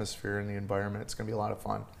the atmosphere and the environment. It's going to be a lot of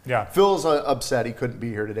fun. Yeah. Phil's upset he couldn't be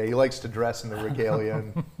here today. He likes to dress in the regalia,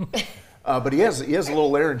 and, but he has a little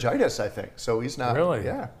laryngitis, I think. So he's not. Really?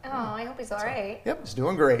 Yeah. Oh, I hope he's all right. Yep, he's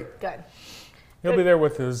doing great. Good. He'll be there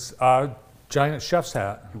with his giant chef's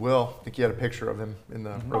hat. He will. I think you had a picture of him in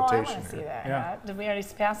the rotation. I want to see that. Yeah. Did we already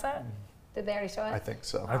pass it? Did they already show it? I think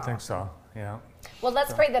so. I think so. Yeah. Well,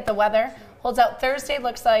 let's pray that the weather holds out. Thursday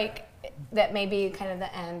looks like that may be kind of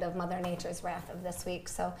the end of Mother Nature's wrath of this week.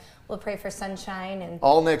 So we'll pray for sunshine and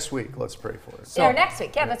all next week. Let's pray for it. Or next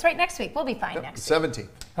week. Yeah, that's right. Next week we'll be fine. Next week. 17th.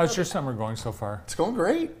 How's your summer going so far? It's going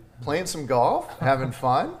great. Playing some golf, having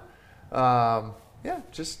fun.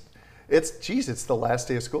 It's the last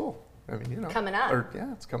day of school. I mean, you know, coming up.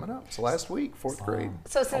 It's coming up. It's the last week, 4th grade.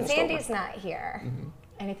 So since Andy's not here,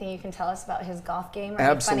 anything you can tell us about his golf game? Or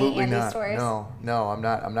Absolutely funny Andy not. Stories? No, I'm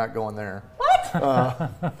not going there. What?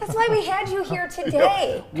 That's why we had you here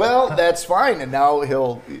today. Well, that's fine, and now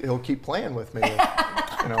he'll keep playing with me.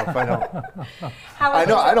 You know, if I don't.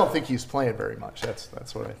 I don't think he's playing very much.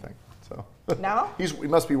 That's what I think. So. No. He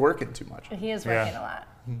must be working too much. He is working a lot.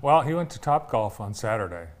 Well, he went to Topgolf on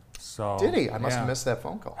Saturday. So did he? I must have missed that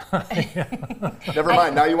phone call. Never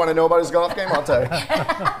mind. Now you want to know about his golf game? I'll tell you.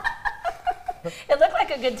 It looked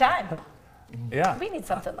like a good time. Yeah. We need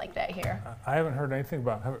something like that here. I haven't heard anything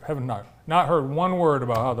about. Haven't not heard one word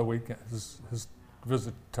about how the weekend his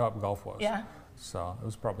visit to Topgolf was. Yeah. So it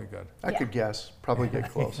was probably good. I could guess. Probably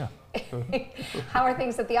get close. How are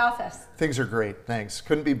things at the office? Things are great. Thanks.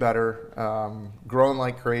 Couldn't be better. Growing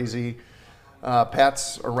like crazy.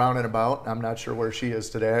 Pat's around and about. I'm not sure where she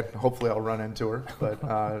is today. Hopefully I'll run into her. But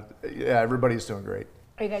everybody's doing great.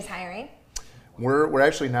 Are you guys hiring? We're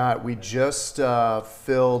actually not. We just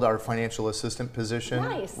filled our financial assistant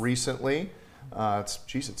position recently.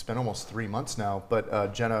 It's been almost 3 months now.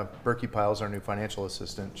 But Jenna Berkey-Piles, our new financial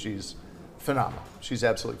assistant, she's phenomenal. She's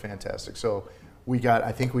absolutely fantastic. So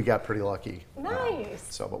I think we got pretty lucky.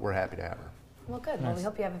 Nice. But we're happy to have her. Well, good. Well, we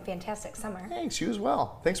hope you have a fantastic summer. Thanks. You as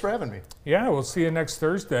well. Thanks for having me. Yeah, we'll see you next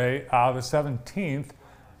Thursday, the 17th,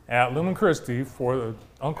 at Lumen Christi for the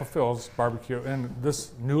Uncle Phil's barbecue in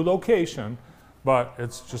this new location, but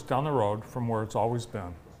it's just down the road from where it's always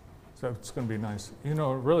been. So it's going to be nice. You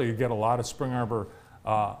know, really, you get a lot of Spring Arbor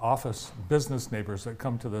office business neighbors that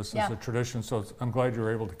come to this as a tradition. So I'm glad you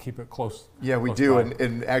were able to keep it close. Yeah, we do.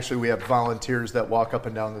 And actually, we have volunteers that walk up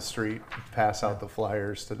and down the street, pass out the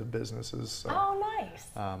flyers to the businesses. So, nice.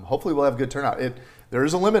 Hopefully, we'll have good turnout. There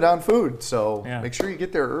is a limit on food, so make sure you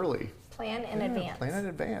get there early. Plan in advance. Plan in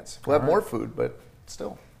advance. We'll have more food, but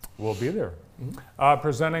still. We'll be there.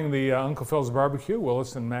 Presenting the Uncle Phil's Barbecue,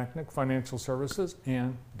 Willis and Macknick Financial Services,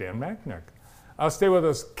 and Dan Macknick. Stay with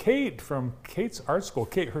us. Kate from Kate's Art School,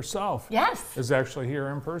 Kate herself, is actually here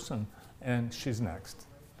in person, and she's next.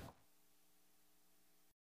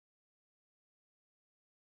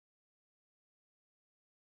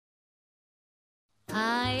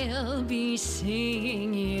 I'll be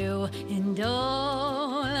seeing you in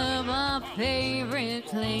all of our favorite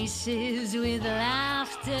places with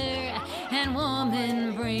laughter and warm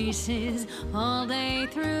embraces all day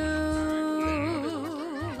through.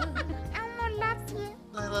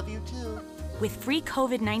 I love love you too. With free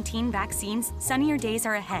COVID-19 vaccines, sunnier days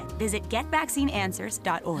are ahead. Visit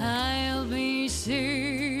getvaccineanswers.org. I'll be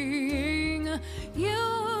seeing you.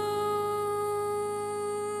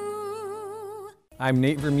 I'm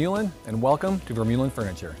Nate Vermeulen, and welcome to Vermeulen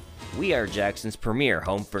Furniture. We are Jackson's premier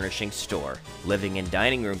home furnishing store. Living and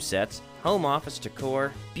dining room sets, home office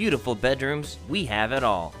decor, beautiful bedrooms, we have it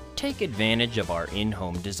all. Take advantage of our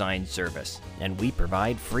in-home design service, and we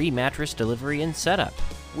provide free mattress delivery and setup.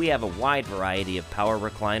 We have a wide variety of power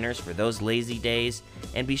recliners for those lazy days,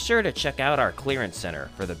 and be sure to check out our clearance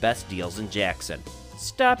center for the best deals in Jackson.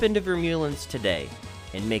 Stop into Vermeulen's today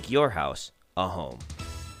and make your house a home.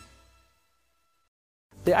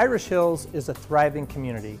 The Irish Hills is a thriving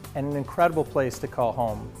community and an incredible place to call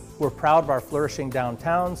home. We're proud of our flourishing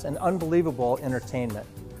downtowns and unbelievable entertainment.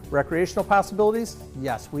 Recreational possibilities?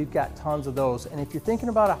 Yes, we've got tons of those. And if you're thinking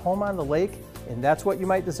about a home on the lake, and that's what you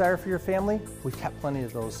might desire for your family, we've got plenty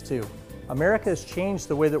of those too. America has changed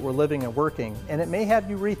the way that we're living and working, and it may have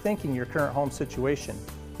you rethinking your current home situation.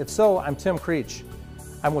 If so, I'm Tim Creech.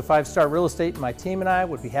 I'm with 5 Star Real Estate, and my team and I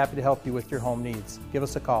would be happy to help you with your home needs. Give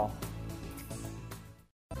us a call.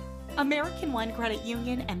 American One Credit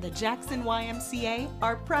Union and the Jackson YMCA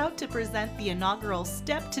are proud to present the inaugural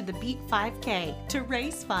Step to the Beat 5K to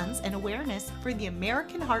raise funds and awareness for the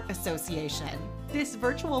American Heart Association. This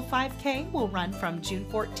virtual 5K will run from June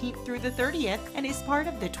 14th through the 30th and is part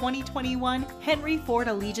of the 2021 Henry Ford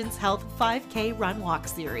Allegiance Health 5K Run Walk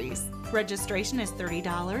Series. Registration is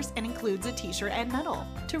 $30 and includes a t-shirt and medal.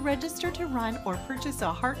 To register to run or purchase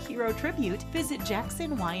a Heart Hero tribute, visit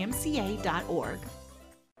jacksonymca.org.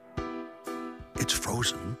 It's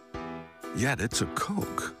frozen, yet it's a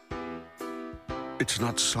Coke. It's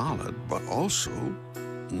not solid, but also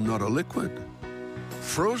not a liquid.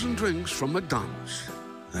 Frozen drinks from McDonald's.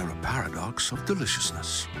 They're a paradox of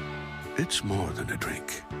deliciousness. It's more than a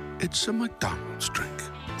drink. It's a McDonald's drink.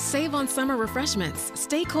 Save on summer refreshments.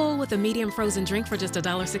 Stay cool with a medium frozen drink for just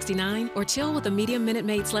 $1.69 or chill with a medium Minute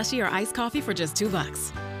Maid slushie or iced coffee for just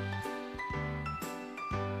 $2.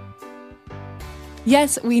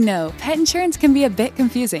 Yes, we know, pet insurance can be a bit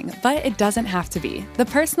confusing, but it doesn't have to be. The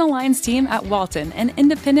Personal Lines team at Walton, an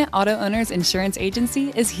independent auto owner's insurance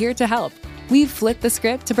agency, is here to help. We've flipped the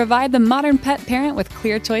script to provide the modern pet parent with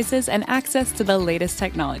clear choices and access to the latest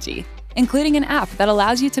technology, including an app that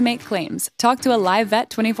allows you to make claims, talk to a live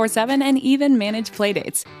vet 24/7, and even manage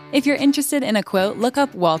playdates. If you're interested in a quote, look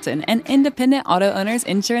up Walton, an independent auto owner's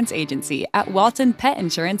insurance agency at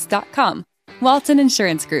waltonpetinsurance.com. Walton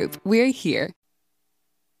Insurance Group, we're here.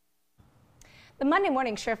 The Monday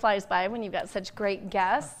morning sure flies by when you've got such great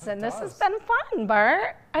guests, and this has been fun,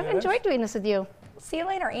 Bart. I've enjoyed doing this with you. See you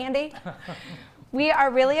later, Andy. We are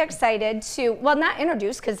really excited to, well, not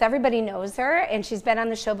introduce because everybody knows her and she's been on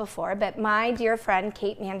the show before, but my dear friend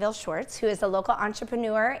Kate Manville Schwartz, who is a local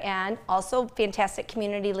entrepreneur and also fantastic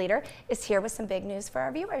community leader, is here with some big news for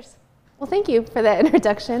our viewers. Well, thank you for that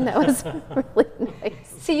introduction. That was really nice.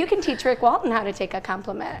 See, you can teach Rick Walton how to take a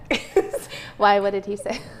compliment. Why? What did he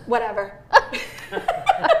say? Whatever.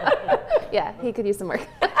 Yeah, he could use some work.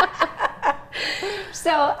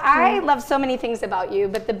 So I love so many things about you,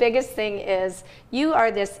 but the biggest thing is you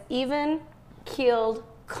are this even-keeled,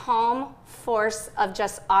 calm force of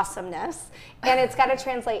just awesomeness, and it's got to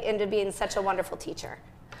translate into being such a wonderful teacher.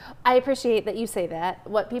 I appreciate that you say that.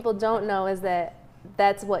 What people don't know is that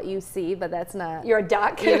that's what you see, but that's not. You're a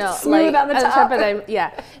duck, you know, smooth on the top. But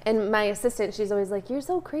yeah. And my assistant, she's always like, "You're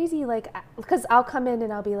so crazy," like, because I'll come in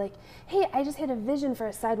and I'll be like, "Hey, I just had a vision for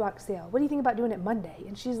a sidewalk sale. What do you think about doing it Monday?"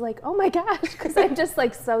 And she's like, "Oh my gosh," because I'm just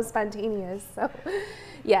like so spontaneous. So,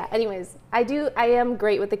 yeah. Anyways, I am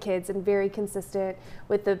great with the kids and very consistent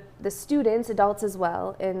with the students, adults as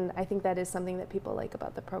well. And I think that is something that people like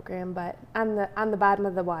about the program. But on the bottom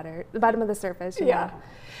of the water, the bottom of the surface, you know.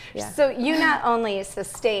 Yeah. So you not only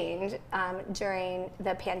sustained during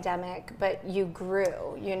the pandemic, but you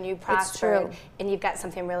grew, you prospered, and you've got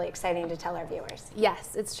something really exciting to tell our viewers.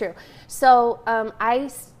 Yes, it's true. So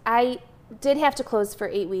I did have to close for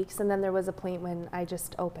 8 weeks, and then there was a point when I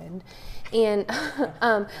just opened. And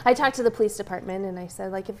I talked to the police department, and I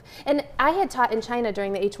said, like, and I had taught in China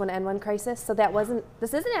during the H1N1 crisis, so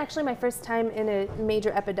this isn't actually my first time in a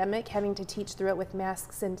major epidemic having to teach through it with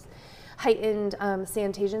masks and heightened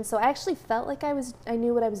sanitation. So I actually felt like I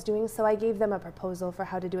knew what I was doing, so I gave them a proposal for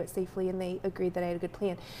how to do it safely, and they agreed that I had a good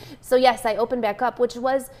plan. So yes, I opened back up, which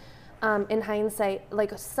was, in hindsight,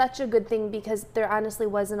 like such a good thing because there honestly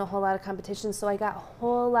wasn't a whole lot of competition. So I got a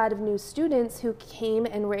whole lot of new students who came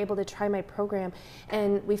and were able to try my program,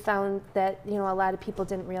 and we found that, you know, a lot of people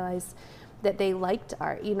didn't realize that they liked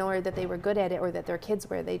art, you know, or that they were good at it, or that their kids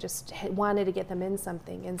were. They just wanted to get them in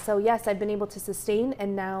something. And so, yes, I've been able to sustain,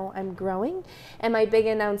 and now I'm growing. And my big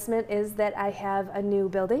announcement is that I have a new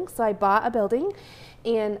building. So I bought a building,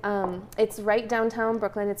 and it's right downtown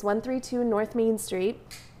Brooklyn. It's 132 North Main Street.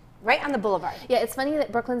 Right on the boulevard. Yeah, it's funny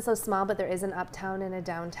that Brooklyn's so small, but there is an uptown and a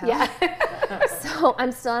downtown. Yeah. So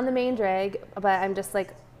I'm still on the main drag, but I'm just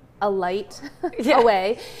like a light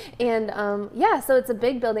away. And yeah, so it's a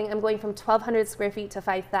big building. I'm going from 1,200 square feet to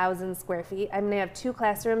 5,000 square feet. I'm gonna have 2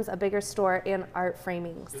 classrooms, a bigger store, and art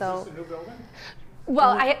framing. So. Is this a new building?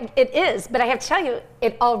 Well, it is, but I have to tell you,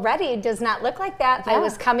 it already does not look like that. Yeah. I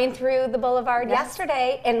was coming through the boulevard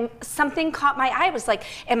yesterday, and something caught my eye. I was like,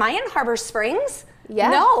 am I in Harbor Springs?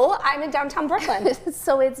 Yeah. No, I'm in downtown Brooklyn.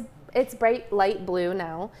 So it's bright light blue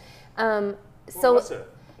now. What So was it?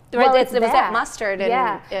 well, it was that mustard. And,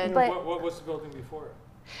 yeah, and but What was the building before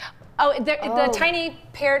it? the tiny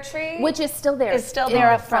pear tree, which is still there. is still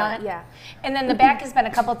there up front. Yeah. And then the back has been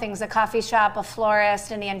a couple things: a coffee shop, a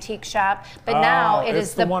florist, an antique shop. But now it it's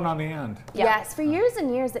is the one on the end. Yeah. Yes, for years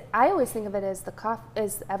and years, I always think of it as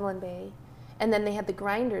as Evelyn Bay, and then they had the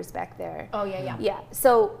grinders back there. Oh yeah, yeah. Yeah.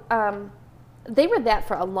 So they were that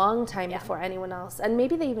for a long time before anyone else, and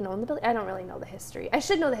maybe they even owned the building. I don't really know the history. I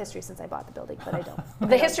should know the history since I bought the building, but I don't.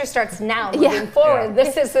 The history starts now, moving forward.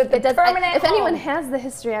 This is the permanent If anyone home. has the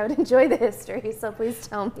history, I would enjoy the history. So please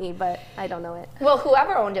tell me, but I don't know it. Well,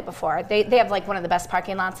 whoever owned it before, they have like one of the best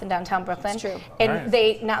parking lots in downtown Brooklyn. It's true. And Nice.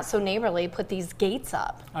 they, not so neighborly, put these gates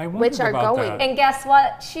up. I wondered Which are about going. that. And guess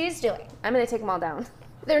what she's doing? I'm going to take them all down.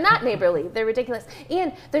 They're not neighborly. They're ridiculous.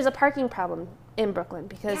 And there's a parking problem in Brooklyn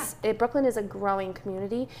because Brooklyn is a growing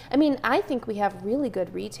community. I mean, I think we have really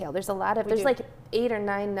good retail. There's a lot of, there's like 8 or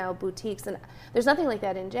 9 now boutiques, and there's nothing like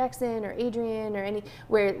that in Jackson or Adrian or any,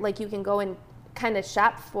 where like you can go and kind of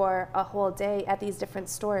shop for a whole day at these different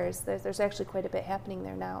stores. There's actually quite a bit happening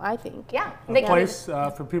there now, I think. Yeah. A place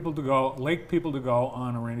for people to go, lake people to go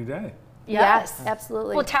on a rainy day. Yes,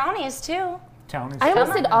 absolutely. Well, townies too. Townies. I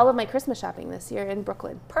almost did all of my Christmas shopping this year in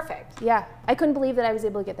Brooklyn. Perfect. Yeah, I couldn't believe that I was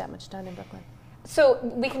able to get that much done in Brooklyn. So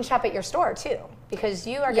we can shop at your store too, because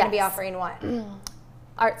you are going to be Yes. offering what?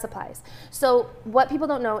 Art supplies. So what people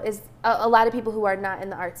don't know is a lot of people who are not in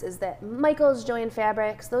the arts is that Michael's, Joann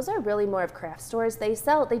Fabrics, those are really more of craft stores. They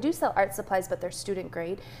do sell art supplies, but they're student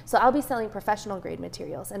grade. So I'll be selling professional grade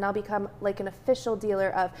materials, and I'll become like an official dealer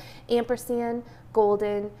of ampersand,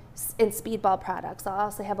 Golden, and Speedball products. I'll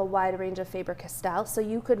also have a wide range of Faber-Castell, so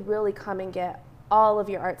you could really come and get all of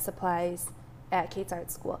your art supplies at Kate's Art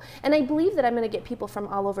School. And I believe that I'm going to get people from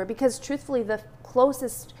all over, because truthfully the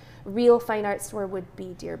closest real fine art store would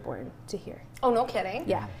be Dearborn to here. Oh, no kidding.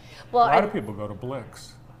 Yeah. Well, A lot of people go to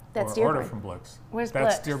Blix. That's or order Dearborn. from Blix. Where's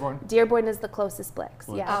That's Blix? Dearborn. Dearborn is the closest Blix.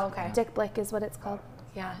 Blix. Yeah. Oh, okay. Dick Blick is what it's called.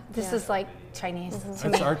 Yeah. This Yeah. is like Chinese to It's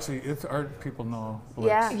me. artsy. It's art. People know Blix.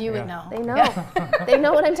 Yeah. You would know. They know. They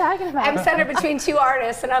know what I'm talking about. I'm centered between 2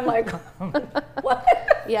 artists, and I'm like, what?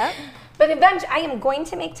 Yeah. But eventually, I am going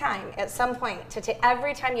to make time at some point to take,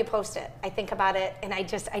 every time you post it, I think about it, and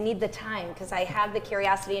I need the time because I have the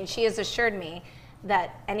curiosity, and she has assured me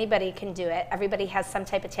that anybody can do it. Everybody has some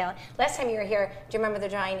type of talent. Last time you were here, do you remember the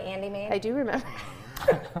drawing Andy made? I do remember.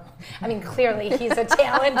 I mean, clearly he's a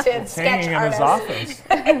talented sketch Hanging artist.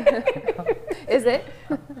 in his office. Is it?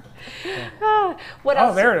 What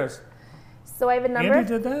else? Oh, there it is. So I have a number. Andy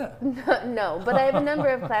did that? No, but I have a number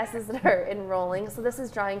of classes that are enrolling. So this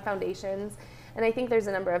is drawing foundations, and I think there's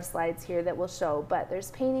a number of slides here that will show. But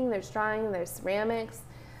there's painting, there's drawing, there's ceramics,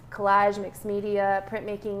 collage, mixed media,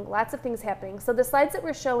 printmaking, lots of things happening. So the slides that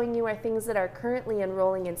we're showing you are things that are currently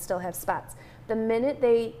enrolling and still have spots. The minute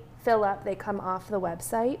they fill up, they come off the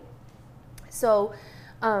website. So,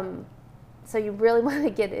 so you really want to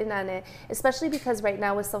get in on it, especially because right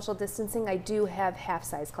now with social distancing, I do have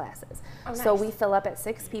half-size classes. Oh, So nice. we fill up at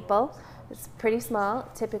 6 people. It's pretty small.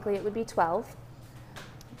 Typically it would be 12.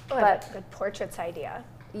 Oh, But good portraits idea.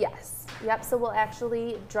 yes, yep. So we'll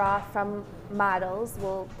actually draw from models.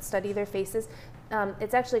 We'll study their faces.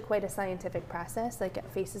 It's actually quite a scientific process. Like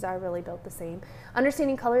faces are really built the same.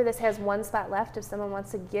 Understanding color. This has 1 spot left. If someone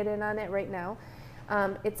wants to get in on it right now,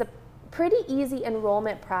 it's a pretty easy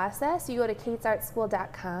enrollment process. You go to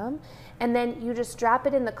katesartschool.com, and then you just drop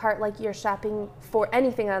it in the cart like you're shopping for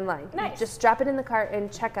anything online. Nice. Just drop it in the cart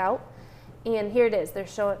and check out. And here it is. They're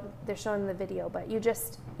showing the video, but you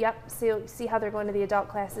just, yep, see how they're going to the adult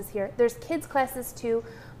classes here. There's kids classes too.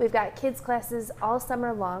 We've got kids classes all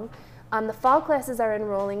summer long. The fall classes are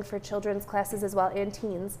enrolling for children's classes as well, and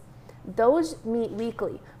teens. Those meet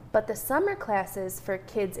weekly, but the summer classes for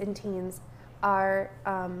kids and teens are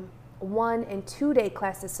 1- and 2-day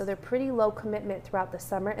classes, so they're pretty low commitment throughout the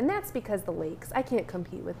summer, and that's because the lakes. I can't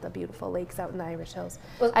compete with the beautiful lakes out in the Irish Hills.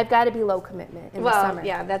 Well, I've got to be low commitment in the summer. Well,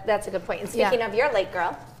 yeah, that's a good point. And speaking of your lake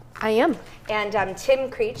girl, I am. And Tim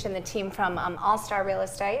Creech and the team from All-Star Real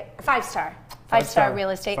Estate, Five Star Real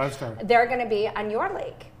Estate, they're going to be on your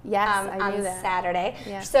lake. Yes, I knew on that. Saturday.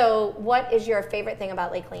 Yeah. So, what is your favorite thing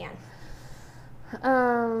about Lake Leanne?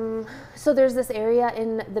 So there's this area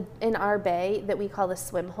in our bay that we call the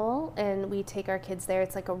swim hole, and we take our kids there.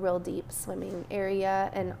 It's like a real deep swimming area,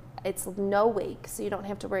 and it's no wake, so you don't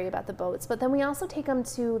have to worry about the boats. But then we also take them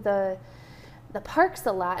to the parks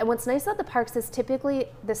a lot. And what's nice about the parks is typically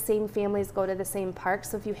the same families go to the same park.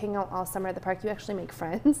 So if you hang out all summer at the park, you actually make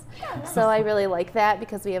friends. So I really like that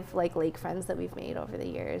because we have like lake friends that we've made over the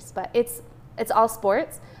years. But it's all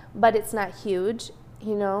sports, but it's not huge.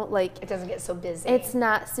 You know, like it doesn't get so busy. It's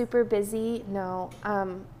not super busy. No.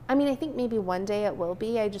 I mean, I think maybe one day it will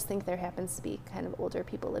be. I just think there happens to be kind of older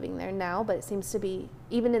people living there now, but it seems to be,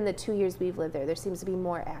 even in the 2 years we've lived there seems to be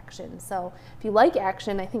more action. So if you like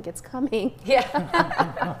action, I think it's coming. Yeah.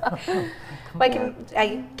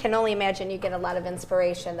 I can only imagine you get a lot of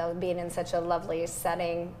inspiration, though, being in such a lovely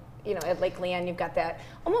setting. You know, at Lake Leanne, you've got that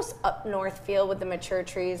almost up north feel with the mature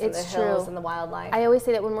trees and the hills and the wildlife. I always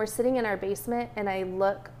say that when we're sitting in our basement and I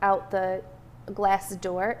look out the glass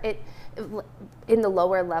door, in the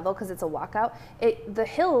lower level, because it's a walkout, the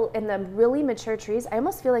hill and the really mature trees, I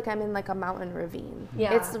almost feel like I'm in like a mountain ravine.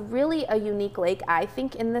 Yeah. It's really a unique lake, I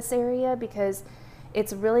think, in this area, because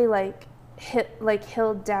it's really like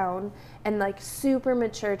hilled down and like super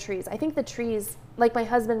mature trees. I think the trees, like my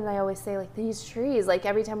husband and I always say, like these trees, like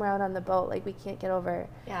every time we're out on the boat, like we can't get over.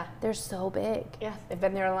 Yeah. They're so big. Yeah, they've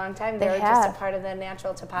been there a long time. They They're have. just a part of the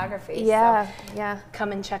natural topography. Yeah, so yeah.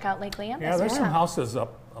 Come and check out Lake Leanne. Yeah, there's some houses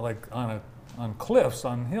up like on cliffs,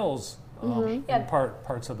 on hills, in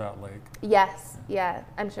parts of that lake. Yes, yeah.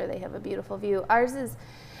 I'm sure they have a beautiful view. Ours is,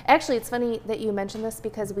 actually, it's funny that you mentioned this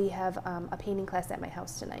because we have a painting class at my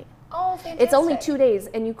house tonight. Oh, fantastic. It's only 2 days,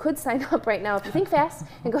 and you could sign up right now if you think fast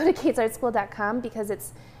and go to katesartschool.com because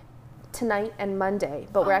it's tonight and Monday,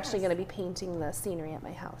 but we're actually going to be painting the scenery at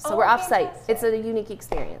my house. So we're off-site. It's a unique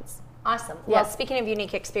experience. Awesome. Yeah. Well, speaking of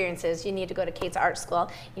unique experiences, you need to go to Kate's Art School.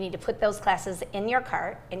 You need to put those classes in your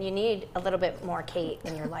cart, and you need a little bit more Kate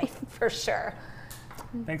in your life, for sure.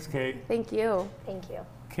 Thanks, Kate. Thank you. Thank you.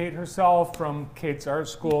 Kate herself from Kate's Art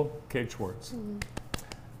School, Kate Schwartz.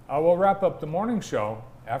 We'll wrap up the morning show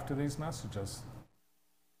after these messages.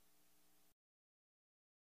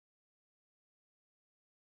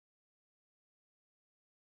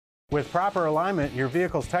 With proper alignment, your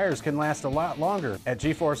vehicle's tires can last a lot longer. At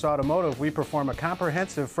G-Force Automotive, we perform a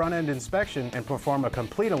comprehensive front-end inspection and perform a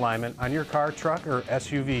complete alignment on your car, truck, or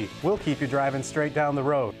SUV. We'll keep you driving straight down the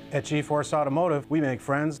road. At G-Force Automotive, we make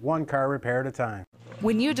friends one car repair at a time.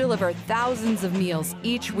 When you deliver thousands of meals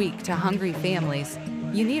each week to hungry families,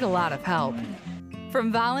 you need a lot of help.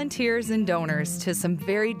 From volunteers and donors to some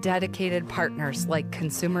very dedicated partners like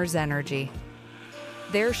Consumers Energy.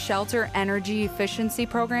 Their shelter energy efficiency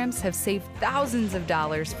programs have saved thousands of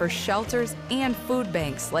dollars for shelters and food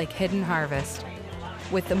banks like Hidden Harvest.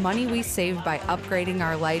 With the money we saved by upgrading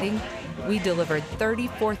our lighting, we delivered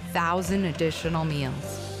 34,000 additional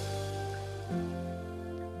meals.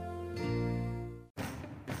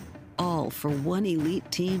 All for one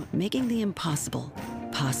elite team making the impossible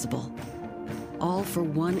possible. All for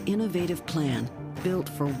one innovative plan built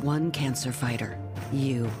for one cancer fighter,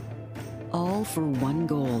 you. All for one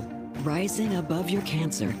goal, rising above your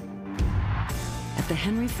cancer. At the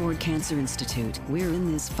Henry Ford Cancer Institute, we're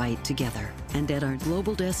in this fight together. And at our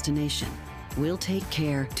global destination, we'll take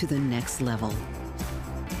care to the next level.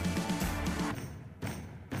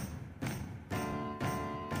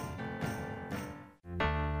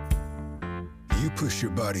 You push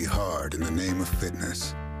your body hard in the name of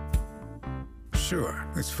fitness. Sure,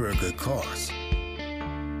 it's for a good cause.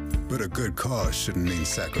 But a good cause shouldn't mean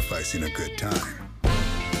sacrificing a good time.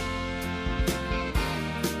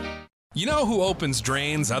 You know who opens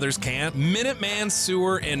drains others can't? Minuteman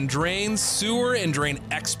Sewer and Drain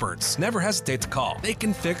experts. Never hesitate to call. They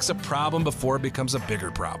can fix a problem before it becomes a bigger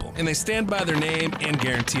problem. And they stand by their name and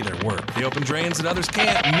guarantee their work. They open drains that others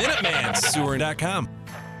can't. MinutemanSewer.com.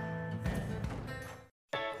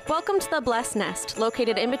 Welcome to the Blessed Nest,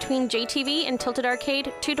 located in between JTV and Tilted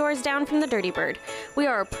Arcade, 2 doors down from the Dirty Bird. We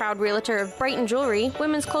are a proud realtor of Brighton jewelry,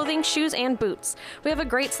 women's clothing, shoes, and boots. We have a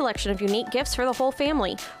great selection of unique gifts for the whole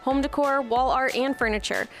family, home decor, wall art, and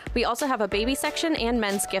furniture. We also have a baby section and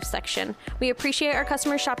men's gift section. We appreciate our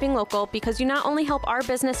customers shopping local because you not only help our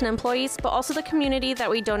business and employees, but also the community that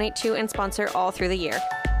we donate to and sponsor all through the year.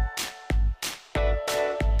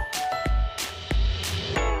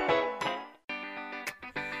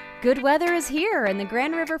 Good weather is here, and the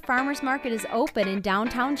Grand River Farmers Market is open in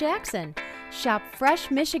downtown Jackson. Shop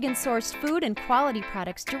fresh Michigan-sourced food and quality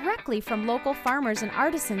products directly from local farmers and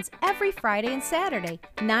artisans every Friday and Saturday,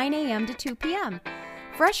 9 a.m. to 2 p.m.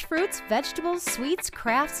 Fresh fruits, vegetables, sweets,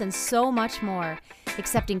 crafts, and so much more.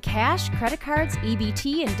 Accepting cash, credit cards,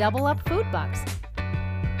 EBT, and double-up food bucks.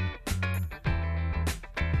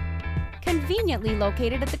 Conveniently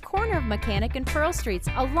located at the corner of Mechanic and Pearl Streets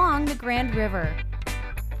along the Grand River.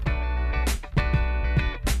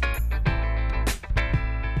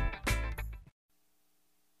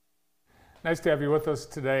 Nice to have you with us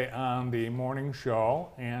today on the morning show,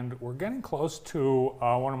 and we're getting close to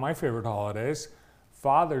one of my favorite holidays,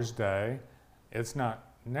 Father's Day. It's not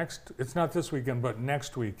this weekend, but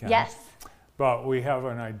next weekend. Yes. But we have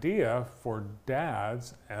an idea for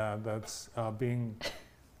dads that's being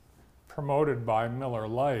promoted by Miller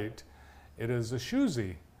Lite. It is a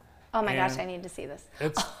shoesie. Oh my gosh, I need to see this.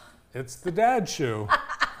 It's the dad shoe.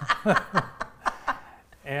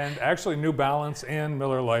 And actually, New Balance and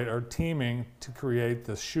Miller Lite are teaming to create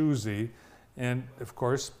the shoesie. And of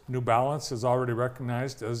course, New Balance is already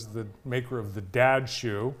recognized as the maker of the dad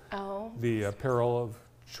shoe, the apparel of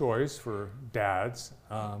choice for dads.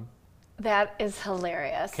 That is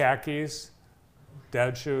hilarious. Khakis,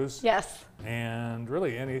 dad shoes. Yes. And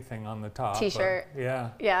really anything on the top. T-shirt. Yeah.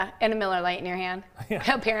 Yeah, and a Miller Lite in your hand,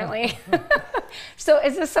 apparently. So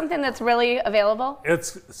is this something that's really available?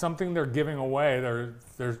 It's something they're giving away.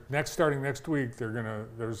 Starting next week, there's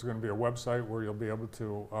gonna be a website where you'll be able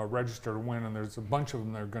to register to win, and there's a bunch of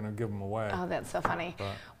them they're gonna give them away. Oh, that's so funny.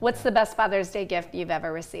 What's the best Father's Day gift you've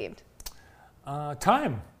ever received?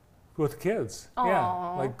 Time with kids. Aww.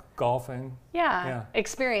 Yeah, like golfing. Yeah,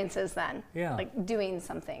 experiences then. Yeah. Like doing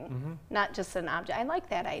something, Mm-hmm. not just an object. I like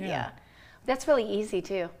that idea. Yeah. That's really easy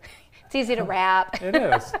too. It's easy to wrap. It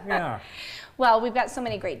is, yeah. Well, we've got so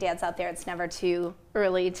many great dads out there. It's never too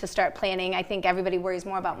early to start planning. I think everybody worries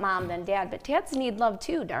more about mom than dad, but dads need love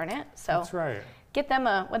too, darn it. So that's right. Get them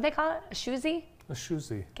what'd they call it? A shoesie? A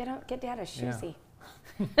shoesie. Get dad a shoesie.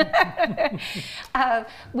 Yeah.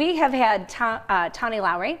 We have had Tawny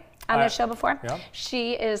Lowry on this show before. Yep.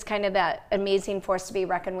 She is kind of that amazing force to be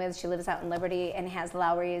reckoned with. She lives out in Liberty and has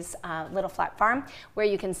Lowry's Little Flat Farm, where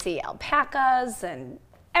you can see alpacas and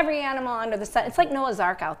every animal under the sun. It's like Noah's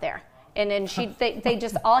Ark out there. And then they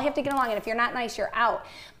just all have to get along, and if you're not nice, you're out.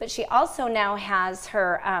 But she also now has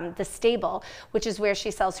her the stable, which is where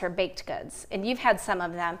she sells her baked goods. And you've had some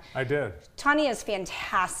of them. I did. Tawny is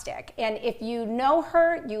fantastic, and if you know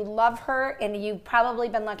her, you love her, and you've probably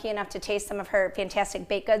been lucky enough to taste some of her fantastic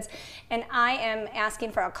baked goods. And I am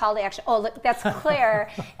asking for a call to action. Oh, look, that's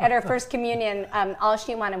Claire at her first communion. All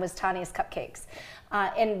she wanted was Tawny's cupcakes.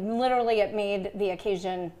 And literally it made the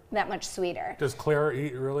occasion that much sweeter. Does Claire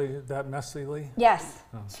eat really that messily? Yes,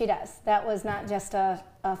 she does. That was not just a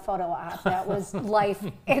photo op. That was life.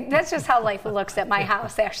 That's just how life looks at my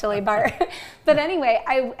house, actually, Bart. But anyway,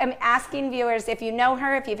 I am asking viewers, if you know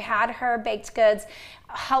her, if you've had her baked goods,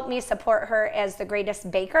 help me support her as the greatest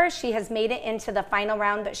baker. She has made it into the final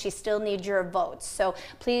round, but she still needs your votes. So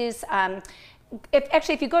please,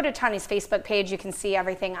 if you go to Tawny's Facebook page, you can see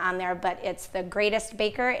everything on there, but it's the greatest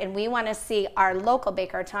baker, and we want to see our local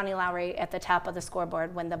baker, Tawny Lowry, at the top of the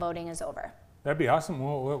scoreboard when the voting is over. That'd be awesome.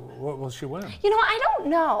 What will she win? You know, I don't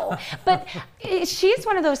know, but she's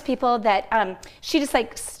one of those people that she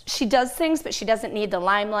does things, but she doesn't need the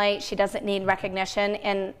limelight. She doesn't need recognition,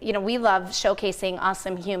 and you know, we love showcasing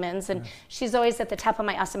awesome humans, and she's always at the top of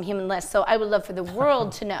my awesome human list. So I would love for the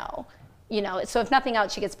world to know, you know. So if nothing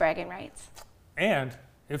else, she gets bragging rights. And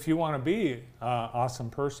if you want to be an awesome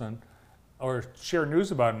person or share news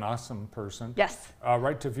about an awesome person, yes,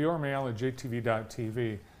 write to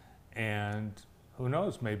viewermail@jtv.tv, and who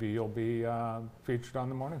knows, maybe you'll be featured on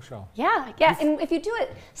the morning show. Yeah, and if you do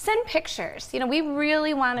it, send pictures. You know, we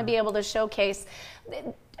really want to be able to showcase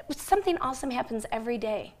something awesome happens every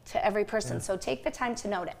day to every person, so take the time to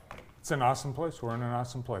note it. It's an awesome place. We're in an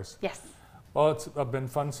awesome place. Yes. Well, it's been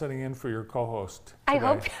fun sitting in for your co-host today.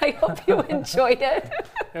 I hope you enjoyed it.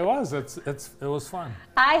 It was. It was fun.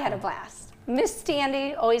 I had a blast. Missed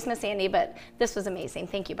Andy, always miss Andy, but this was amazing.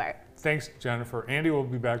 Thank you, Bart. Thanks, Jennifer. Andy will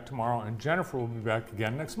be back tomorrow, and Jennifer will be back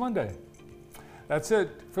again next Monday. That's it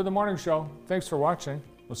for the morning show. Thanks for watching.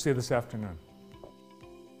 We'll see you this afternoon.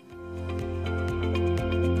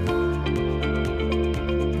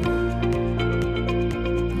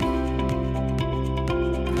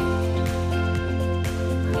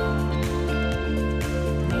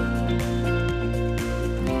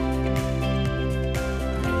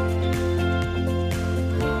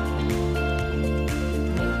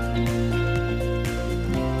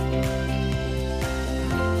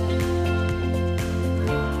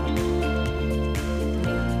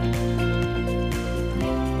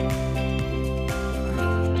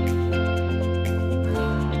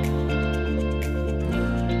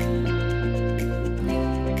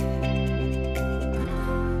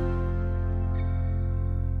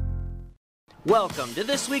 Welcome to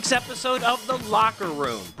this week's episode of The Locker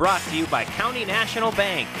Room, brought to you by County National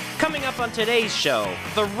Bank. Coming up on today's show,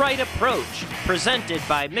 The Right Approach, presented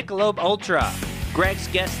by Michelob Ultra. Greg's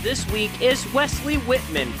guest this week is Wesley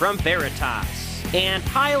Whitman from Veritas. And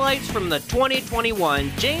highlights from the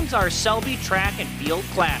 2021 James R. Selby Track and Field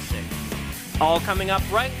Classic. All coming up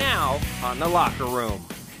right now on The Locker Room.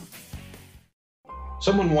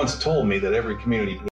 Someone once told me that every community